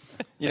 So,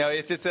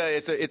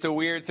 it's a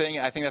weird thing.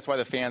 I think that's why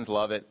the fans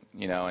love it.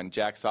 And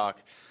Jack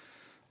Sock,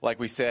 like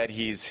we said,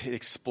 he's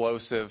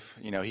explosive.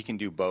 He can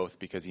do both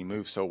because he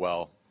moves so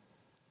well.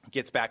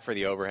 Gets back for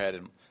the overhead.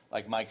 And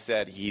like Mike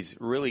said, he's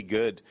really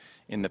good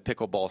in the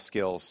pickleball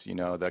skills,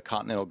 the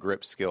continental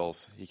grip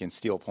skills. He can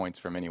steal points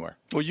from anywhere.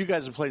 Well, you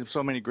guys have played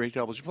so many great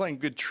doubles. You're playing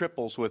good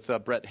triples with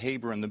Brett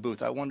Haber in the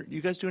booth. I wonder,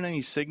 you guys doing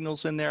any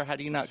signals in there? How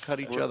do you not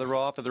cut each other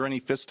off? Are there any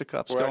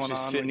fisticuffs going on? We're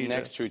actually sitting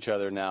next to each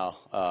other now,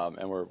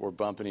 and we're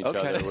bumping each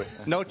other.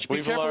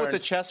 Be careful with the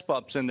chest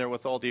bumps in there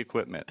with all the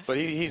equipment. But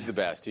he's the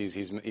best.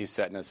 He's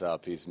setting us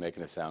up. He's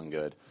making us sound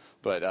good.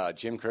 But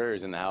Jim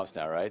Courier's in the house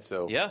now, right?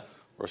 So yeah.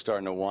 We're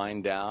starting to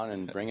wind down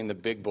and bringing the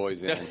big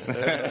boys in.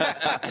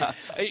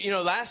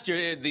 Last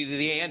year,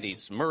 the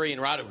Andes, Murray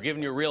and Roddick were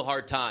giving you a real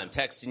hard time,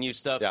 texting you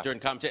stuff during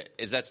competition.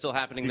 Is that still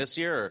happening this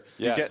year? Or?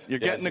 Yes. You're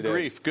getting the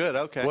grief. Is. Good,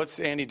 okay. What's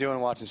Andy doing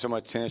watching so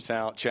much tennis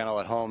channel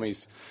at home?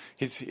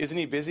 Isn't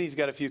he busy? He's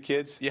got a few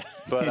kids. Yeah.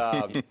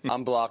 But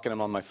I'm blocking him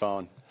on my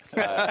phone.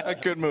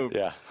 Good move.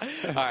 Yeah.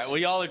 All right. Well,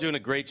 y'all are doing a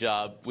great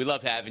job. We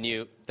love having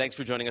you. Thanks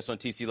for joining us on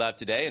TC Live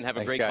today, and have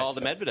a great call to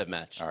the Medvedev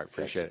match. All right.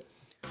 Appreciate it.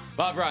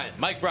 Bob Bryan,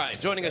 Mike Bryan,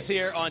 joining us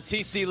here on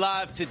TC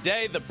Live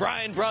today. The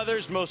Bryan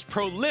brothers, most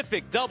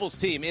prolific doubles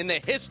team in the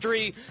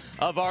history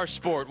of our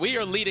sport. We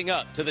are leading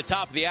up to the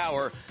top of the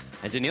hour,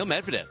 and Daniil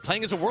Medvedev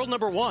playing as a world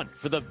number one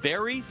for the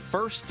very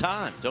first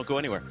time. Don't go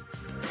anywhere.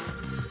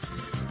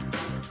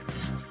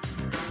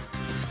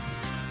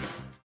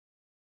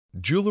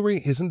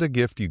 Jewelry isn't a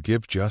gift you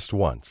give just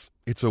once.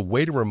 It's a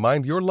way to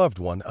remind your loved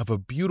one of a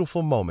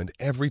beautiful moment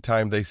every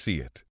time they see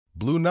it.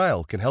 Blue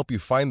Nile can help you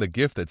find the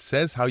gift that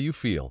says how you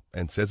feel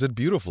and says it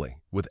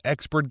beautifully, with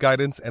expert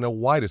guidance and a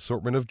wide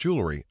assortment of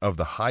jewelry of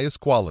the highest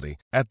quality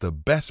at the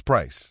best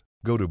price.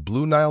 Go to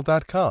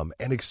BlueNile.com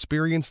and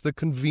experience the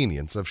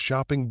convenience of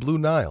shopping Blue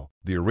Nile,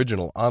 the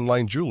original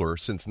online jeweler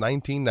since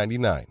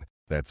 1999.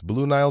 That's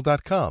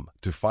BlueNile.com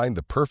to find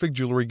the perfect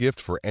jewelry gift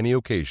for any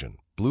occasion.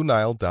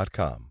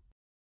 BlueNile.com.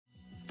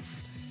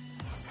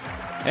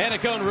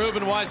 Annika and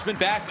Ruben Weisman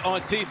back on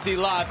TC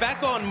Live.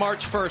 Back on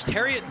March 1st,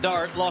 Harriet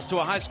Dart lost to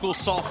a high school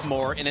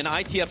sophomore in an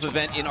ITF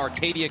event in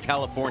Arcadia,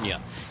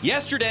 California.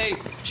 Yesterday,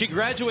 she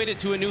graduated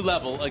to a new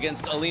level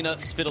against Alina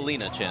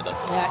Svitolina, Chanda.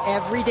 Yeah,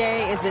 every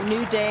day is a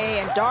new day,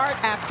 and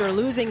Dart, after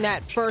losing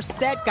that first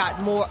set,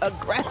 got more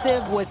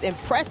aggressive, was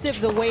impressive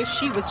the way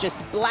she was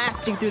just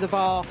blasting through the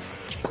ball,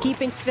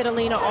 keeping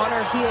Svitolina on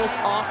her heels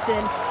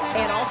often,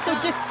 and also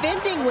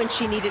defending when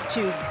she needed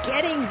to,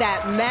 getting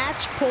that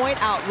match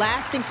point,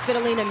 outlasting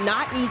Svitolina.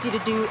 Not easy to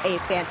do. A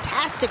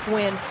fantastic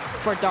win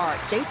for Dart.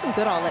 Jason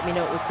Goodall let me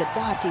know it was the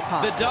Dottie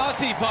Party. The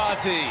Dottie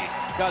Party.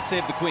 God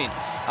save the Queen.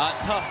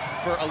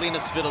 Tough for Alina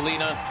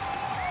Svitolina.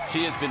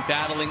 She has been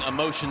battling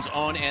emotions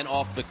on and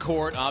off the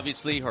court.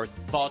 Obviously, her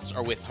thoughts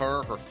are with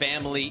her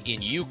family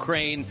in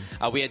Ukraine.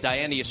 We had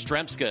Diana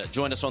Yastremska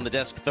join us on the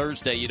desk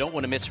Thursday. You don't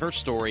want to miss her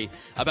story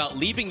about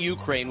leaving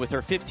Ukraine with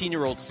her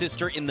 15-year-old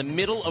sister in the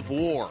middle of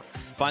war.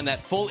 Find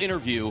that full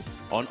interview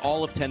on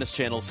all of Tennis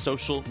Channel's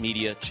social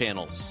media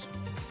channels.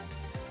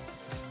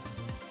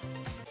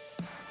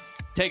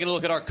 Taking a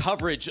look at our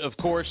coverage, of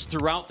course,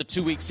 throughout the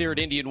 2 weeks here at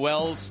Indian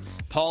Wells.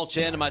 Paul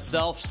Chen and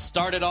myself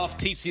started off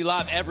TC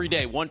Live every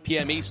day, 1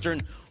 p.m.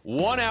 Eastern.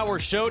 1 hour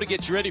show to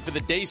get you ready for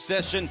the day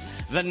session.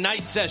 The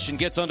night session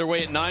gets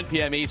underway at 9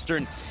 p.m.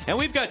 Eastern. And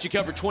we've got you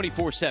covered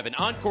 24/7.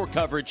 Encore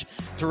coverage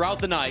throughout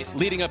the night,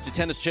 leading up to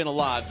Tennis Channel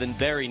Live the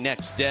very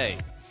next day.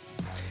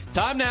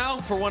 Time now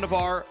for one of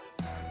our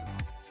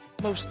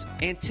most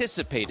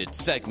anticipated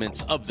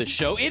segments of the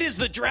show. It is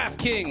the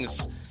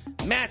DraftKings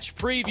match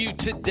preview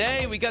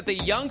today. We got the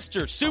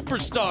youngster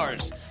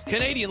superstars,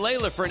 Canadian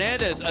Leylah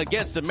Fernandez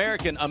against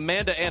American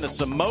Amanda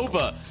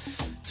Anisimova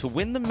to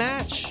win the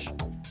match.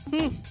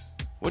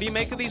 What do you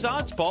make of these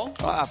odds, Paul?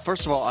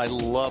 First of all, I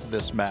love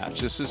this match.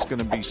 This is going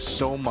to be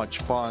so much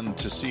fun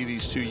to see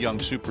these two young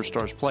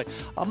superstars play.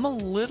 I'm a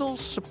little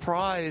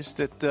surprised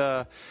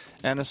that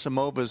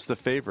Anisimova is the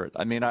favorite.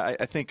 I mean, I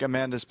think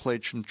Amanda's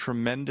played some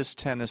tremendous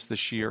tennis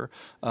this year.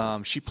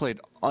 She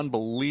played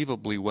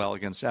unbelievably well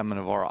against Emma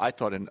Navarro. I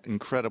thought in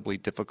incredibly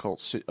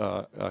difficult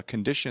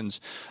conditions.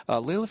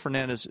 Leylah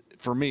Fernandez,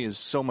 for me, is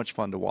so much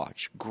fun to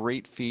watch.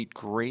 Great feet,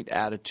 great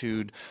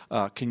attitude,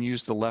 can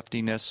use the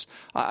leftiness.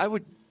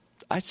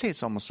 I'd say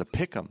it's almost a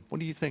pick-em. What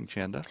do you think,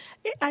 Chanda?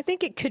 I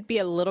think it could be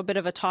a little bit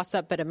of a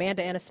toss-up, but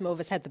Amanda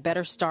Anisimova's had the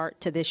better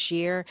start to this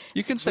year.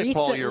 You can say,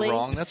 Paul, you're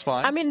wrong. That's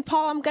fine. I mean,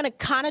 Paul, I'm going to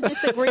kind of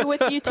disagree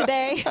with you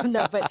today.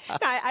 No, but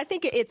I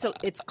think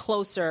it's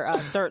closer,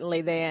 certainly,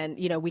 than,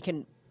 we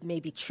can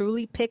maybe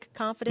truly pick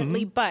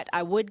confidently, but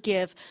I would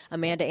give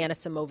Amanda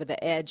Anisimova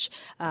the edge.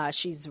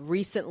 She's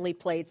recently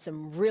played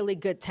some really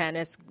good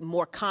tennis,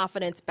 more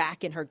confidence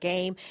back in her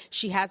game.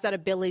 She has that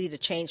ability to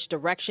change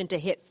direction, to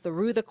hit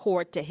through the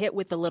court, to hit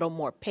with a little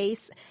more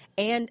pace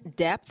and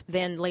depth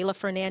than Leylah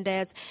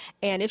Fernandez.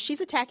 And if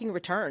she's attacking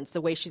returns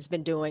the way she's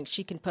been doing,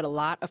 she can put a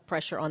lot of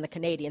pressure on the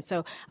Canadian. So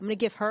I'm going to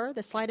give her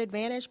the slight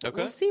advantage, but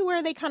we'll see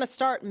where they kind of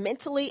start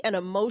mentally and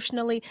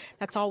emotionally.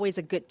 That's always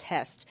a good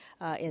test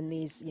in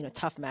these,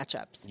 tough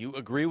matchups. You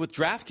agree with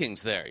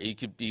DraftKings there. You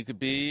could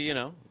be,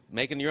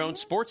 making your own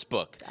sports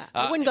book.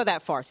 I wouldn't go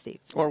that far,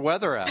 Steve. Or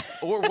weather app.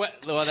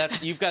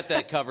 You've got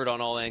that covered on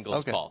all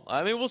angles, Okay. Paul.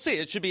 I mean, we'll see.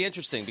 It should be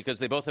interesting because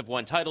they both have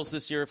won titles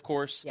this year, of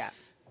course. Yeah.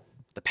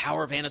 The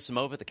power of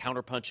Anisimova, the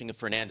counterpunching of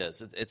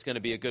Fernandez. It's going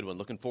to be a good one.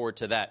 Looking forward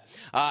to that.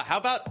 How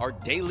about our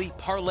daily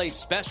parlay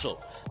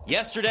special?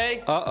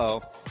 Yesterday.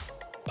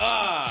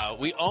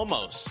 We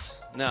almost.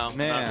 No,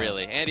 not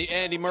really.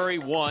 Andy Murray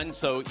won,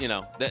 so,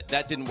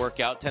 that didn't work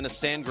out. Tennis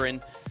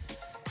Sandgren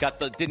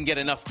didn't get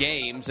enough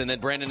games, and then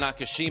Brandon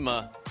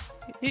Nakashima,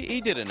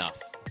 he did enough.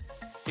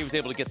 He was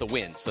able to get the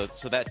win, so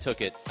that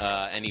took it,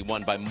 and he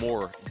won by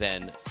more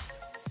than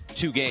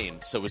 2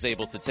 games, so was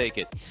able to take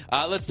it.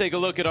 Let's take a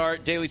look at our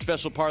daily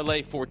special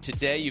parlay for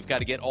today. You've got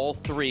to get all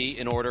 3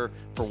 in order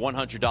for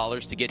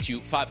 $100 to get you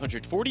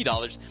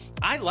 $540.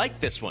 I like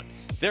this one.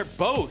 They're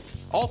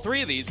all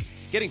 3 of these,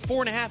 getting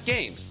 4.5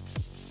 games.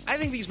 I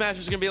think these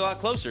matches are going to be a lot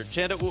closer.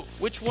 Chanda,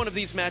 which one of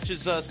these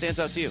matches stands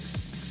out to you?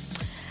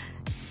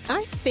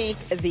 I think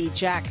the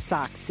Jack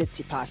Sock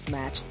Tsitsipas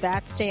match,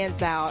 that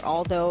stands out,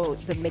 although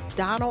the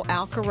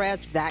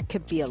McDonald-Alcaraz, that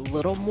could be a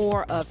little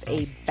more of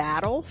a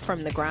battle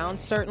from the ground,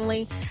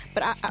 certainly.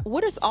 But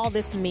what does all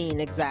this mean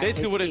exactly,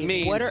 Basically what Steve? it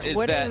means is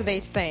what that are they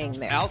saying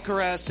there?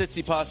 Alcaraz,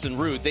 Tsitsipas, and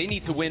Ruud, they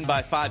need to win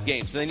by 5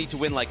 games. So they need to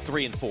win like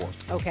 3 and 4.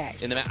 Okay.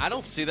 I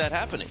don't see that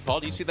happening.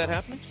 Paul, do you see that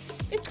happening?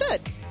 It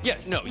could. Yeah,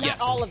 Not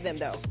all of them,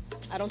 though.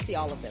 I don't see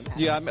all of them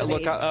happening. Yeah,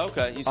 look,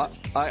 okay.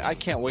 I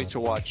can't wait to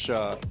watch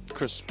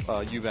Chris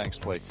Eubanks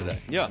play today.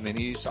 Yeah. I mean,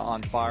 he's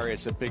on fire.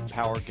 It's a big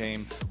power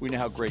game. We know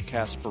how great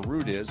Casper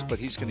Ruud is, but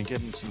he's going to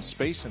give him some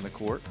space in the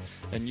court,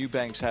 and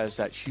Eubanks has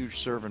that huge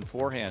serve and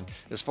forehand.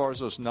 As far as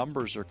those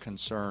numbers are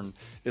concerned,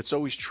 it's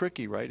always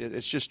tricky, right?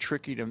 It's just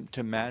tricky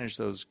to manage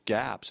those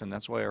gaps, and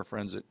that's why our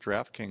friends at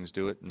DraftKings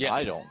do it, and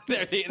I don't.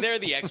 They're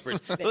the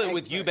experts.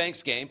 With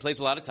Eubanks' game, plays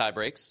a lot of tie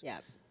breaks. Yeah.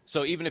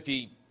 So even if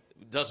he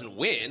doesn't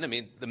win, I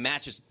mean, the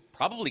match is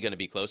probably going to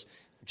be close.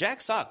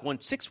 Jack Sock won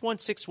 6-1,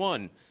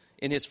 6-1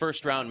 in his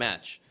first round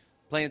match,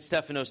 playing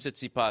Stefano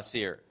Tsitsipas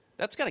here.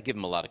 That's got to give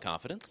him a lot of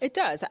confidence. It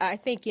does. I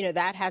think,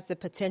 that has the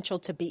potential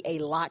to be a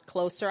lot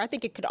closer. I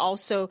think it could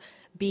also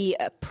be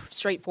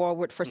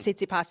straightforward for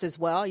Tsitsipas as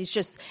well. He's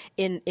just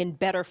in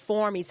better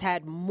form. He's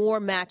had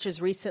more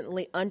matches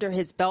recently under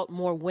his belt,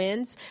 more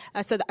wins.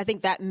 So I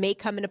think that may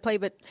come into play,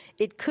 but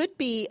it could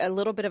be a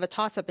little bit of a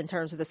toss-up in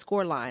terms of the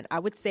scoreline. I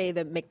would say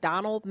the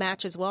McDonald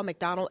match as well,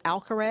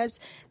 McDonald-Alcaraz,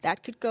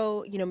 that could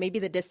go, maybe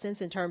the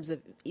distance in terms of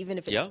even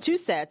if it's 2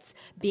 sets,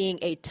 being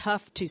a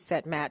tough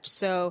 2-set match.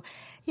 So,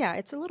 yeah,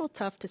 it's a little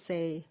tough to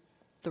say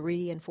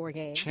 3 and 4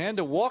 games.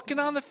 Chanda walking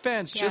on the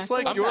fence, just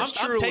like yours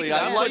truly.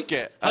 I like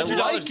it.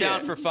 $100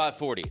 down for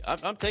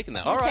 $540. I'm taking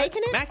that one. All right.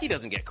 Taking it? Mackey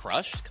doesn't get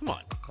crushed. Come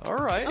on. All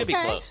right. It's going to be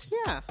close.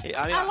 Yeah.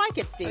 I like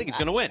it, Steve. I think he's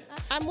going to win.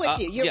 I'm with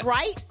you. You're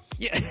right.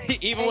 Yeah,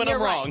 even And when I'm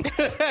you're wrong.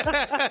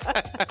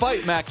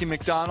 Fight, Mackie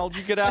McDonald.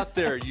 You get out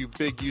there, you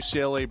big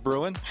UCLA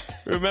Bruin.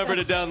 Remember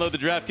to download the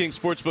DraftKings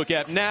Sportsbook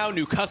app now.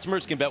 New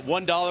customers can bet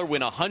 $1,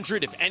 win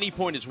 $100 if any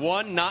point is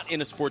won. Not in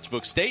a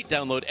sportsbook state.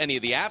 Download any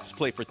of the apps.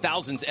 Play for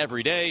thousands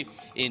every day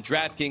in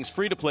DraftKings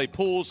free-to-play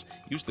pools.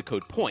 Use the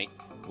code POINT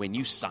when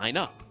you sign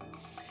up.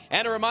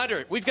 And a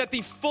reminder, we've got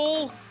the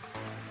full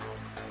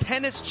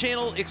Tennis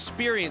Channel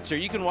experience here.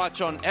 You can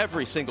watch on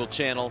every single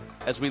channel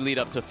as we lead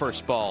up to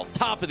first ball.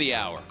 Top of the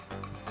hour.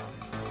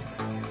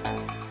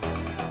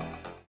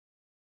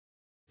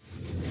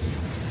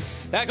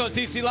 Back on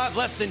TC Live,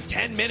 less than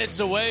 10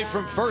 minutes away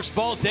from first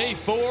ball, day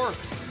 4.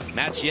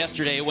 Match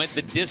yesterday went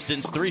the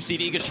distance. 3-seed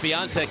Iga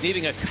Swiatek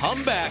needing a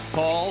comeback,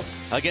 Paul,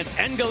 against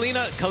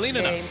Angelina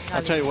Kalinina.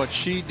 I'll tell you what,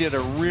 she did a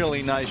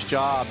really nice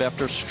job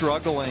after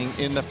struggling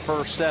in the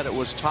first set. It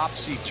was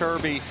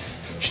topsy-turvy.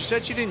 She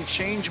said she didn't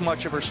change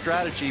much of her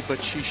strategy,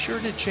 but she sure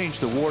did change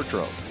the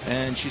wardrobe.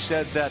 And she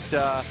said that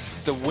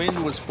the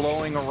wind was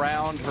blowing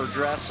around her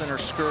dress and her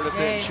skirt a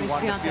bit. She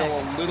wanted to feel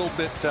a little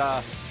bit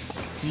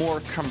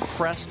more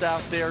compressed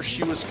out there.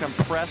 She was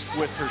compressed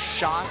with her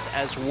shots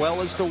as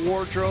well as the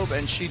wardrobe,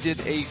 and she did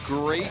a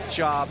great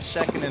job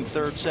second and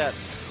third set,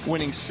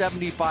 winning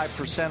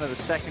 75% of the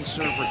second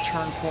serve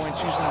return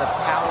points, using the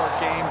power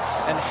game.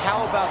 And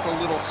how about the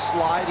little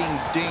sliding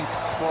dink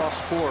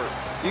cross court?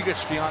 Iga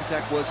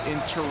Swiatek was in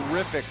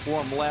terrific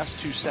form last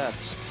two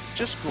sets.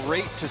 Just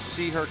great to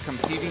see her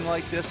competing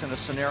like this in a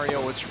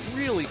scenario. It's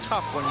really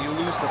tough when you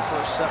lose the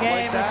first set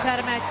like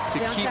that to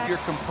keep your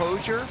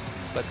composure,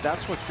 but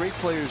that's what great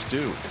players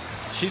do.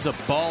 She's a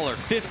baller.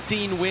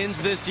 15 wins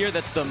this year.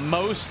 That's the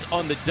most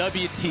on the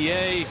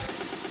WTA.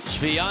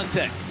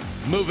 Swiatek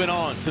moving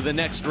on to the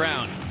next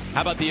round.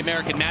 How about the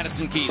American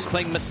Madison Keys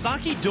playing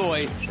Misaki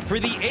Doi for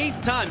the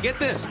 8th time? Get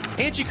this,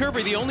 Angie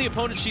Kerber, the only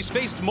opponent she's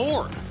faced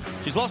more.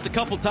 She's lost a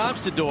couple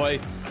times to Doi,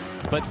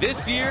 but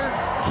this year,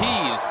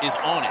 Keys is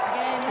on it.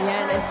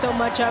 Yeah, and so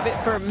much of it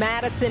for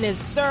Madison is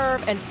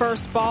serve and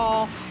first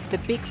ball, the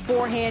big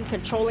forehand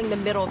controlling the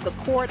middle of the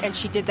court, and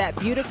she did that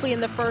beautifully in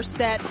the first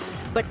set.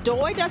 But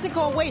Doi doesn't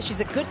go away.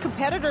 She's a good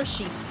competitor.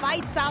 She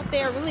fights out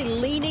there, really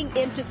leaning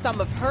into some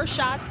of her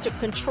shots to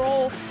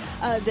control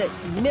the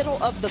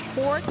middle of the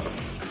court.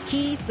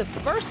 Keys, the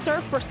first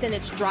serve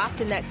percentage dropped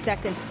in that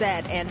second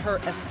set, and her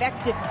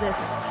effectiveness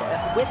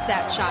with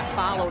that shot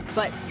followed.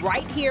 But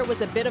right here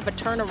was a bit of a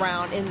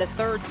turnaround in the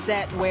third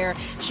set where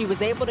she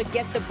was able to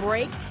get the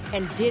break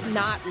and did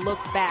not look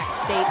back.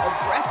 Stayed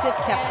aggressive,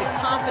 kept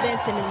the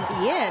confidence, and in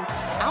the end,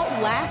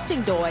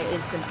 outlasting Doi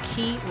in some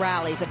key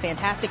rallies. A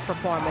fantastic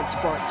performance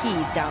for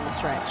Keys down the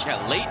stretch.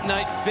 Yeah, late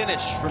night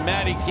finish for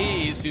Maddie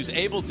Keys, who's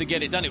able to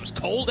get it done. It was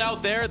cold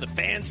out there. The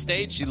fans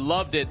stayed. She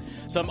loved it.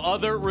 Some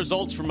other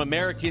results from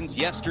Americans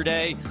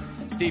yesterday.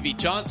 Stevie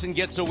Johnson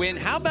gets a win.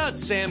 How about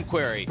Sam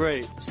Querrey?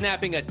 Great.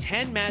 Snapping a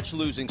 10-match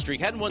losing streak.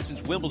 Hadn't won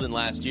since Wimbledon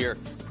last year.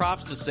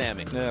 Props to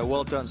Sammy. Yeah,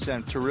 well done,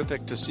 Sam.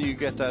 Terrific to see you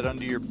get that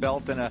under your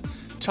belt. And a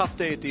tough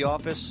day at the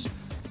office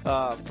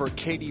for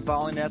Katie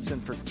Volynets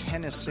and for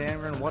Tennis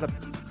Sandgren. What a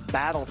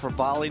battle for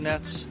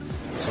Volynets.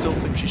 Still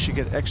think she should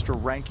get extra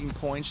ranking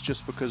points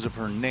just because of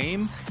her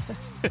name.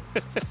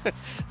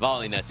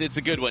 Volynets. It's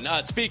a good one.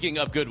 Speaking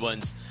of good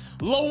ones,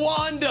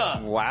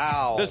 Lawanda.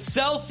 Wow. The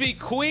selfie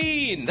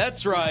queen.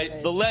 That's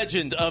right. The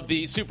legend of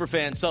the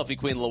superfan selfie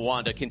queen,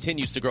 Lawanda,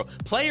 continues to grow.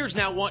 Players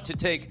now want to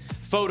take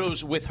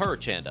photos with her,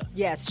 Chanda.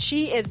 Yes,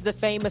 she is the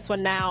famous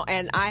one now.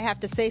 And I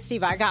have to say,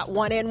 Steve, I got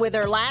one in with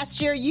her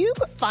last year. You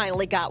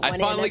finally got one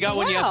in. I finally got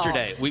one well.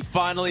 yesterday. We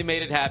finally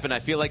made it happen. I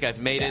feel like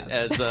I've made it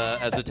as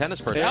a tennis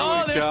person.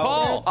 There's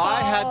Paul.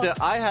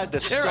 I had to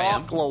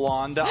stalk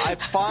Lawanda. I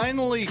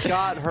finally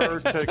got her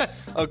to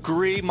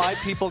agree. My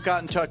people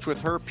got in touch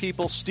with her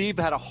people. Steve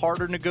had a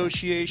harder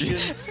negotiation.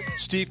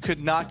 Steve could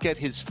not get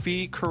his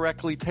fee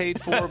correctly paid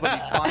for, but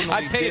he finally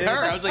I paid did.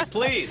 her. I was like,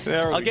 please,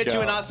 I'll get you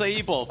an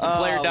acai bowl from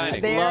Player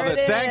Dining. Love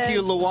it. Thank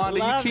you, Lawanda.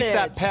 Love you keep it.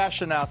 that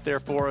passion out there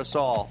for us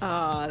all.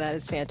 Oh, that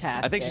is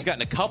fantastic. I think she's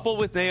gotten a couple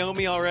with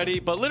Naomi already,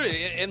 but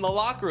literally in the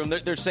locker room,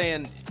 they're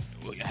saying,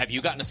 have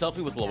you gotten a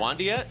selfie with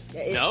Lawanda yet?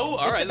 No?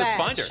 All right, let's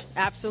find her.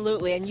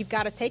 Absolutely. And you've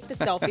got to take the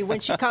selfie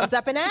when she comes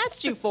up and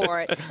asks you for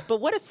it. But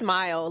what a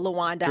smile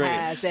Lawanda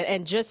has.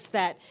 And just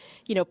that,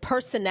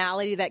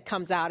 personality that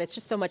comes out. It's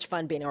just so much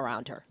fun being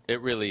around her.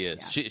 It really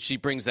is. Yeah. She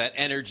brings that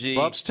energy,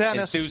 loves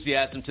tennis,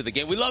 enthusiasm to the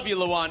game. We love you,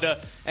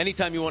 Lawanda.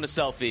 Anytime you want a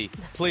selfie,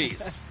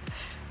 please.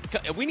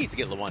 We need to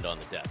get Lawanda on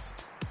the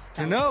desk.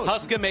 Who knows?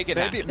 Huska, make it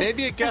happen.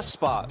 Maybe a guest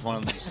spot one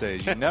of these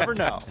days. You never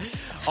know.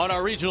 On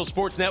our regional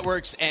sports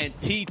networks and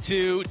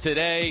T2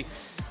 today,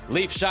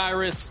 Leif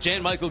Shiras,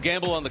 Jan Michael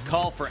Gamble on the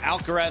call for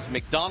Alcaraz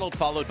McDonald,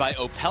 followed by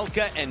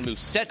Opelka and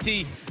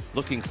Musetti.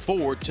 Looking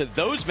forward to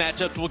those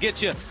matchups. We'll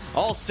get you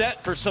all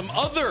set for some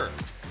other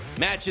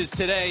matches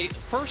today.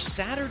 First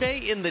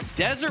Saturday in the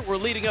desert. We're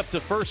leading up to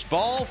first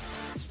ball.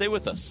 Stay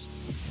with us.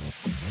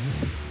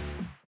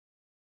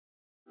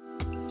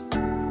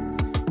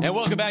 And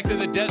welcome back to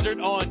the desert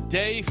on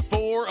day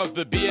 4 of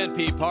the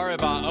BNP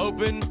Paribas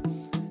Open.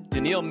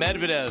 Daniil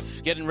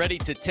Medvedev getting ready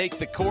to take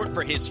the court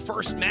for his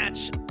first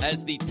match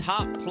as the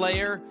top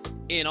player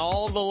in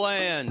all the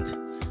land.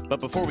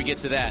 But before we get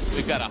to that,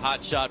 we've got a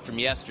hot shot from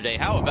yesterday.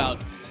 How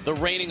about the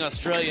reigning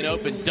Australian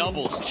Open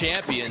doubles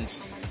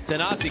champions,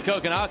 Thanasi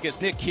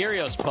Kokkinakis, Nick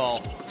Kyrgios,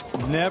 Paul?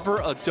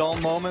 Never a dull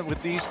moment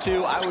with these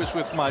two. I was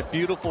with my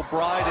beautiful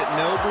bride at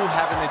Nobu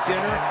having a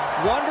dinner,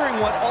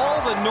 wondering what all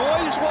the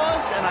noise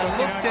was, and I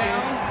looked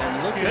down,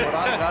 and look at what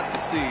I got to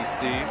see,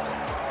 Steve.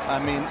 I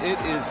mean, it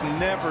is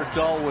never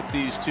dull with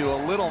these two.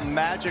 A little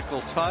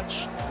magical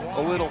touch,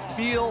 a little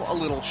feel, a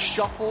little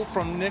shuffle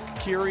from Nick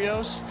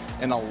Kyrgios,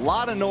 and a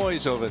lot of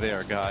noise over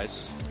there,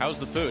 guys. How was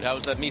the food? How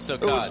was that miso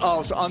cod? It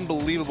was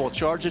unbelievable.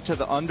 Charge it to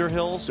the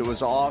Underhills. It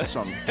was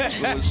awesome.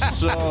 It was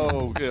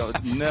so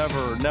good.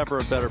 Never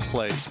a better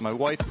place. My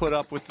wife put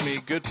up with me.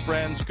 Good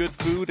friends, good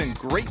food, and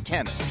great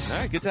tennis. All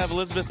right, good to have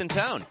Elizabeth in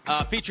town.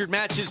 Featured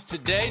matches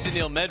today,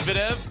 Daniil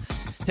Medvedev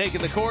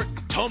taking the court.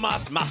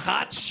 Tomas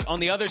Machac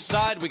on the other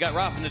side. We got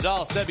Rafa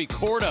Nadal, Sebi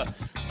Korda.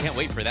 Can't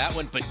wait for that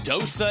one.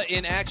 Badosa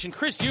in action.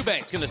 Chris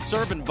Eubanks going to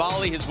serve and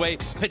volley his way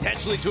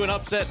potentially to an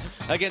upset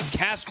against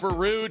Casper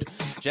Ruud.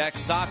 Jack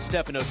Sock,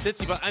 Stefano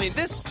Tsitsipas. I mean,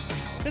 this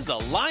is a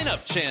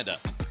lineup, Chanda.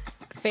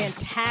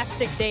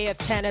 Fantastic day of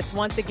tennis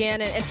once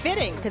again, and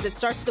fitting because it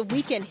starts the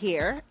weekend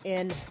here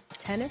in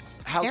tennis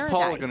How's paradise.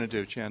 Paula going to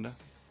do, Chanda?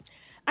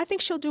 I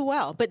think she'll do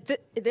well. But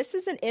this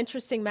is an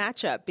interesting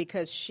matchup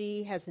because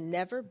she has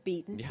never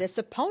beaten this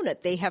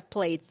opponent. They have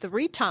played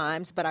 3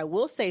 times, but I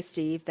will say,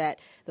 Steve, that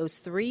those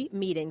 3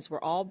 meetings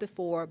were all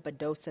before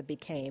Badosa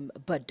became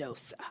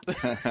Badosa. Wait,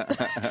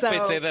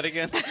 say that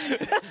again.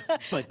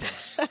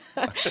 Badosa.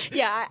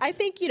 Yeah, I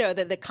think,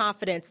 the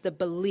confidence, the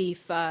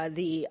belief,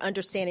 the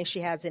understanding she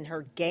has in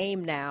her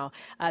game now,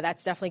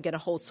 that's definitely going to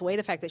hold sway.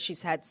 The fact that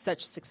she's had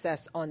such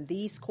success on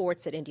these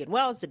courts at Indian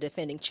Wells, the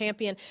defending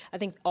champion, I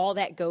think all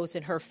that goes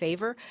in her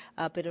favor,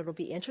 but it'll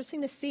be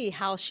interesting to see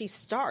how she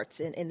starts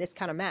in this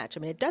kind of match.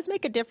 I mean, it does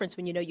make a difference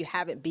when you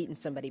haven't beaten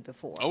somebody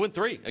before.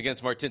 0-3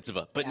 against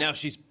Martinsova, but now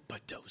she's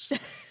Badosa.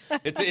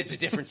 It's a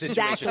different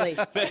situation.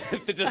 Exactly.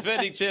 The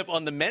defending champ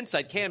on the men's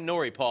side, Cam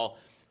Norrie, Paul,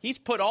 he's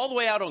put all the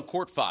way out on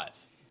court 5.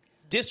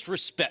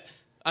 Disrespect.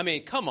 I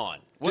mean, come on.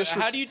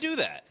 How do you do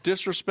that?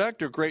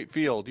 Disrespect or great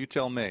field? You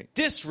tell me.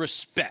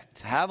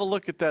 Disrespect. Have a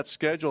look at that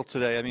schedule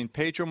today. I mean,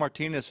 Pedro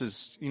Martinez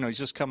is, he's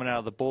just coming out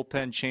of the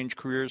bullpen, changed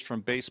careers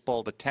from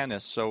baseball to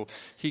tennis, so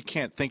he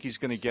can't think he's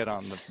going to get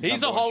on the.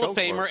 He's a Hall of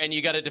Famer, and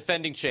you got a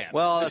defending champ.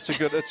 Well, that's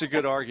a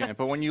good argument.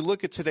 But when you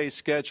look at today's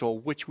schedule,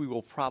 which we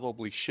will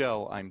probably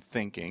show, I'm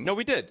thinking. No,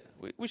 we did.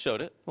 We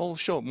showed it. Well, we'll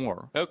show it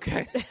more.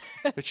 Okay.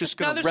 It's just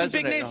going to resonate. Now, there's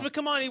some big names, but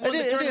come on, he won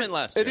the tournament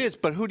last year. It is,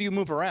 but who do you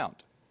move around?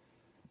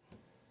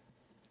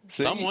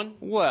 See? Someone.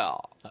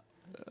 Well,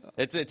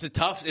 it's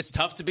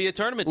tough to be a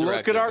tournament director.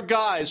 Look at our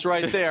guys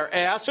right there.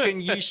 Ask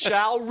and ye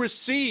shall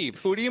receive.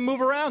 Who do you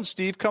move around,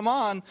 Steve? Come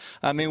on.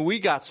 I mean, we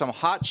got some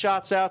hot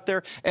shots out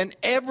there, and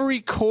every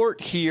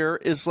court here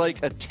is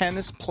like a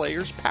tennis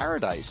player's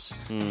paradise.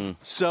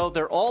 So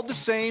they're all the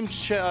same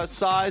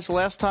size.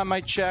 Last time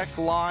I checked,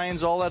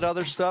 lines, all that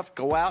other stuff.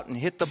 Go out and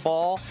hit the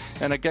ball.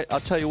 And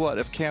I'll tell you what,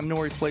 if Cam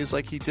Norrie plays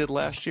like he did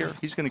last year,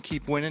 he's going to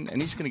keep winning, and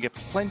he's going to get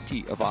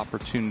plenty of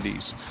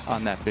opportunities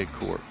on that big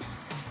court.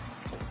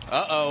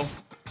 Uh-oh.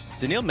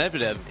 Daniil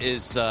Medvedev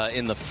is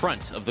in the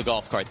front of the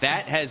golf cart.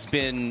 That has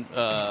been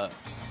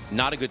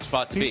not a good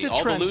spot to be.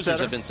 All the losers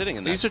have been sitting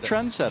in that. He's a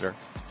trendsetter.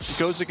 He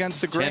goes against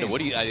the grain.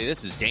 Chanda,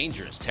 this is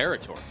dangerous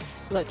territory.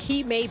 Look,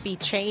 he may be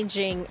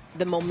changing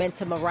the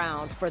momentum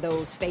around for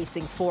those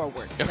facing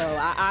forward. So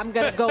I'm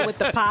going to go with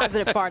the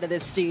positive part of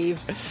this, Steve.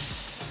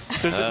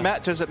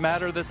 Does it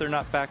matter that they're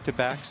not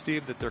back-to-back,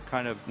 Steve, that they're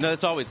kind of... No,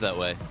 it's always that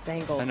way. It's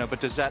angled. I know, but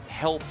does that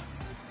help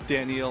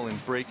Daniil in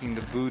breaking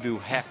the voodoo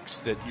hex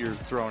that you're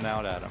throwing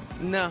out at him?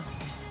 No.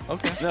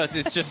 Okay. No,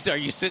 it's just, are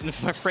you sitting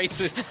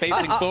facing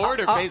forward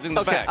or facing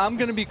the back? I'm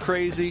going to be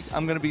crazy.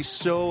 I'm going to be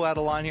so out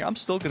of line here. I'm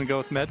still going to go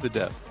with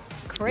Medvedev.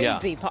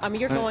 Crazy. Yeah. I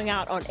mean, you're going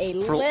out on a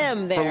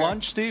limb there. For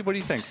lunch, Steve? What do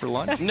you think? For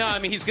lunch? No, I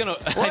mean, he's going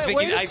to... I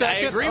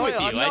agree with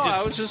you.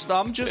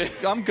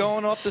 No, I'm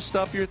going off the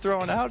stuff you're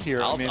throwing out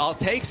here. I'll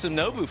take some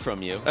Nobu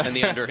from you in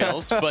the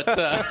Underhills,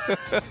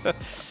 but...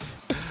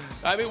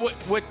 I mean,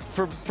 what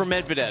for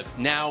Medvedev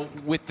now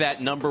with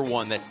that number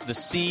 1? That's the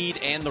seed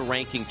and the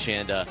ranking,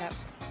 Chanda. Yep.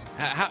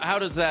 How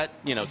does that,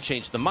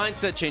 change the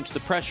mindset, change the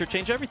pressure,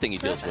 change everything he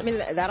deals with? I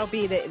mean, that'll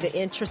be the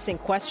interesting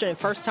question.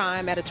 First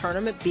time at a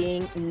tournament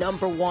being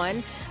number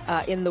 1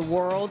 in the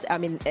world. I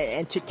mean,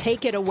 and to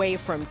take it away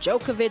from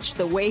Djokovic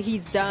the way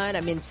he's done,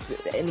 I mean, it's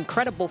an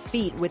incredible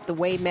feat with the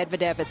way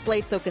Medvedev has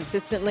played so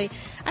consistently.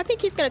 I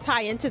think he's going to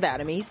tie into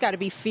that. I mean, he's got to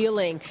be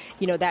feeling,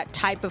 that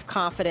type of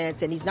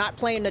confidence, and he's not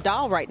playing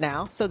Nadal right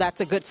now, so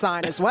that's a good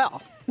sign as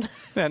well.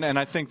 And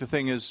I think the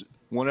thing is,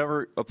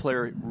 whenever a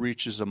player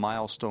reaches a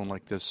milestone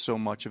like this, so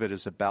much of it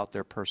is about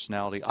their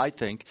personality, I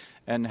think,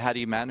 and how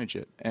do you manage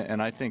it?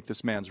 And I think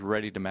this man's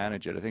ready to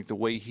manage it. I think the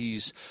way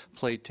he's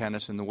played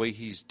tennis and the way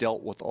he's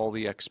dealt with all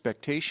the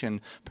expectation,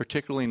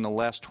 particularly in the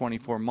last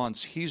 24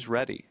 months, he's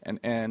ready.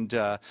 And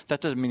that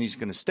doesn't mean he's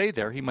going to stay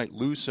there. He might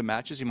lose some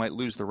matches. He might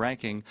lose the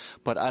ranking.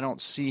 But I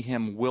don't see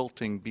him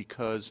wilting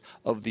because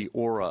of the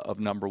aura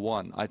of number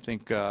 1. I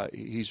think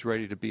he's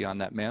ready to be on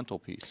that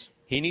mantelpiece.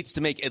 He needs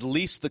to make at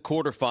least the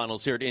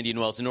quarterfinals here at Indian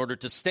Wells in order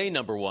to stay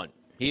number 1.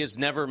 He has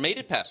never made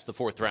it past the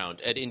 4th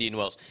round at Indian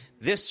Wells.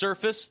 This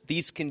surface,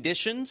 these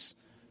conditions,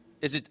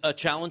 Is it a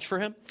challenge for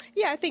him?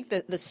 Yeah, I think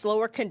the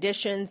slower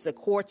conditions, the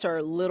courts are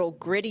a little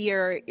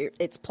grittier.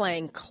 It's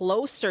playing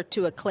closer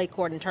to a clay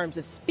court in terms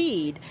of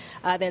speed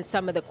than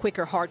some of the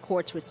quicker hard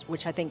courts,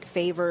 which I think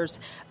favors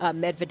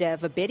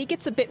Medvedev a bit. He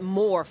gets a bit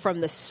more from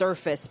the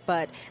surface,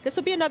 but this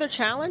will be another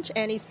challenge,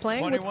 and he's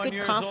playing with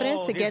good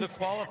confidence against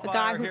a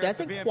guy who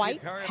doesn't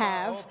quite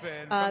have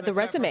the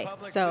resume.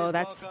 So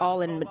that's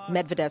all in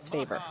Medvedev's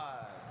favor.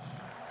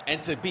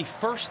 And to be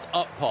first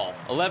up, Paul,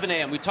 11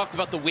 a.m., we talked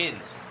about the wind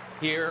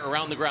here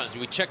around the grounds.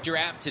 We checked your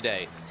app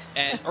today,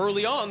 and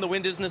early on, the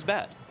wind isn't as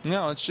bad.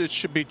 No, it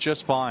should be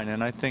just fine,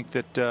 and I think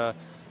that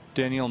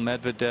Daniil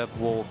Medvedev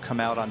will come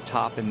out on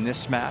top in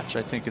this match.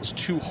 I think it's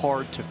too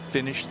hard to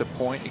finish the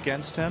point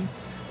against him,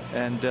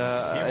 and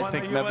I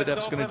think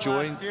Medvedev's going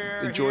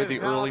to enjoy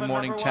the early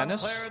morning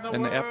tennis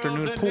and the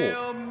afternoon pool.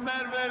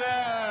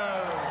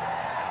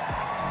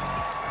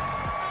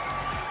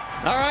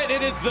 All right,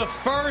 it is the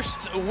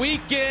first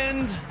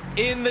weekend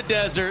in the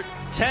desert.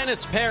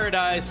 Tennis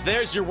paradise.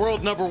 There's your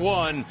world number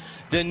one,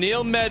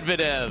 Daniil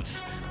Medvedev.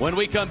 When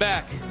we come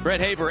back,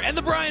 Brett Haber and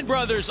the Bryan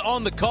brothers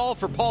on the call.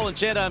 For Paul and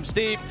Chanda, I'm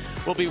Steve.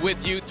 We'll be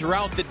with you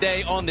throughout the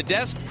day on the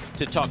desk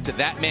to talk to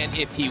that man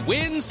if he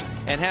wins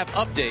and have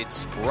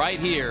updates right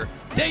here.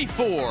 Day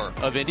 4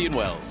 of Indian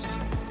Wells.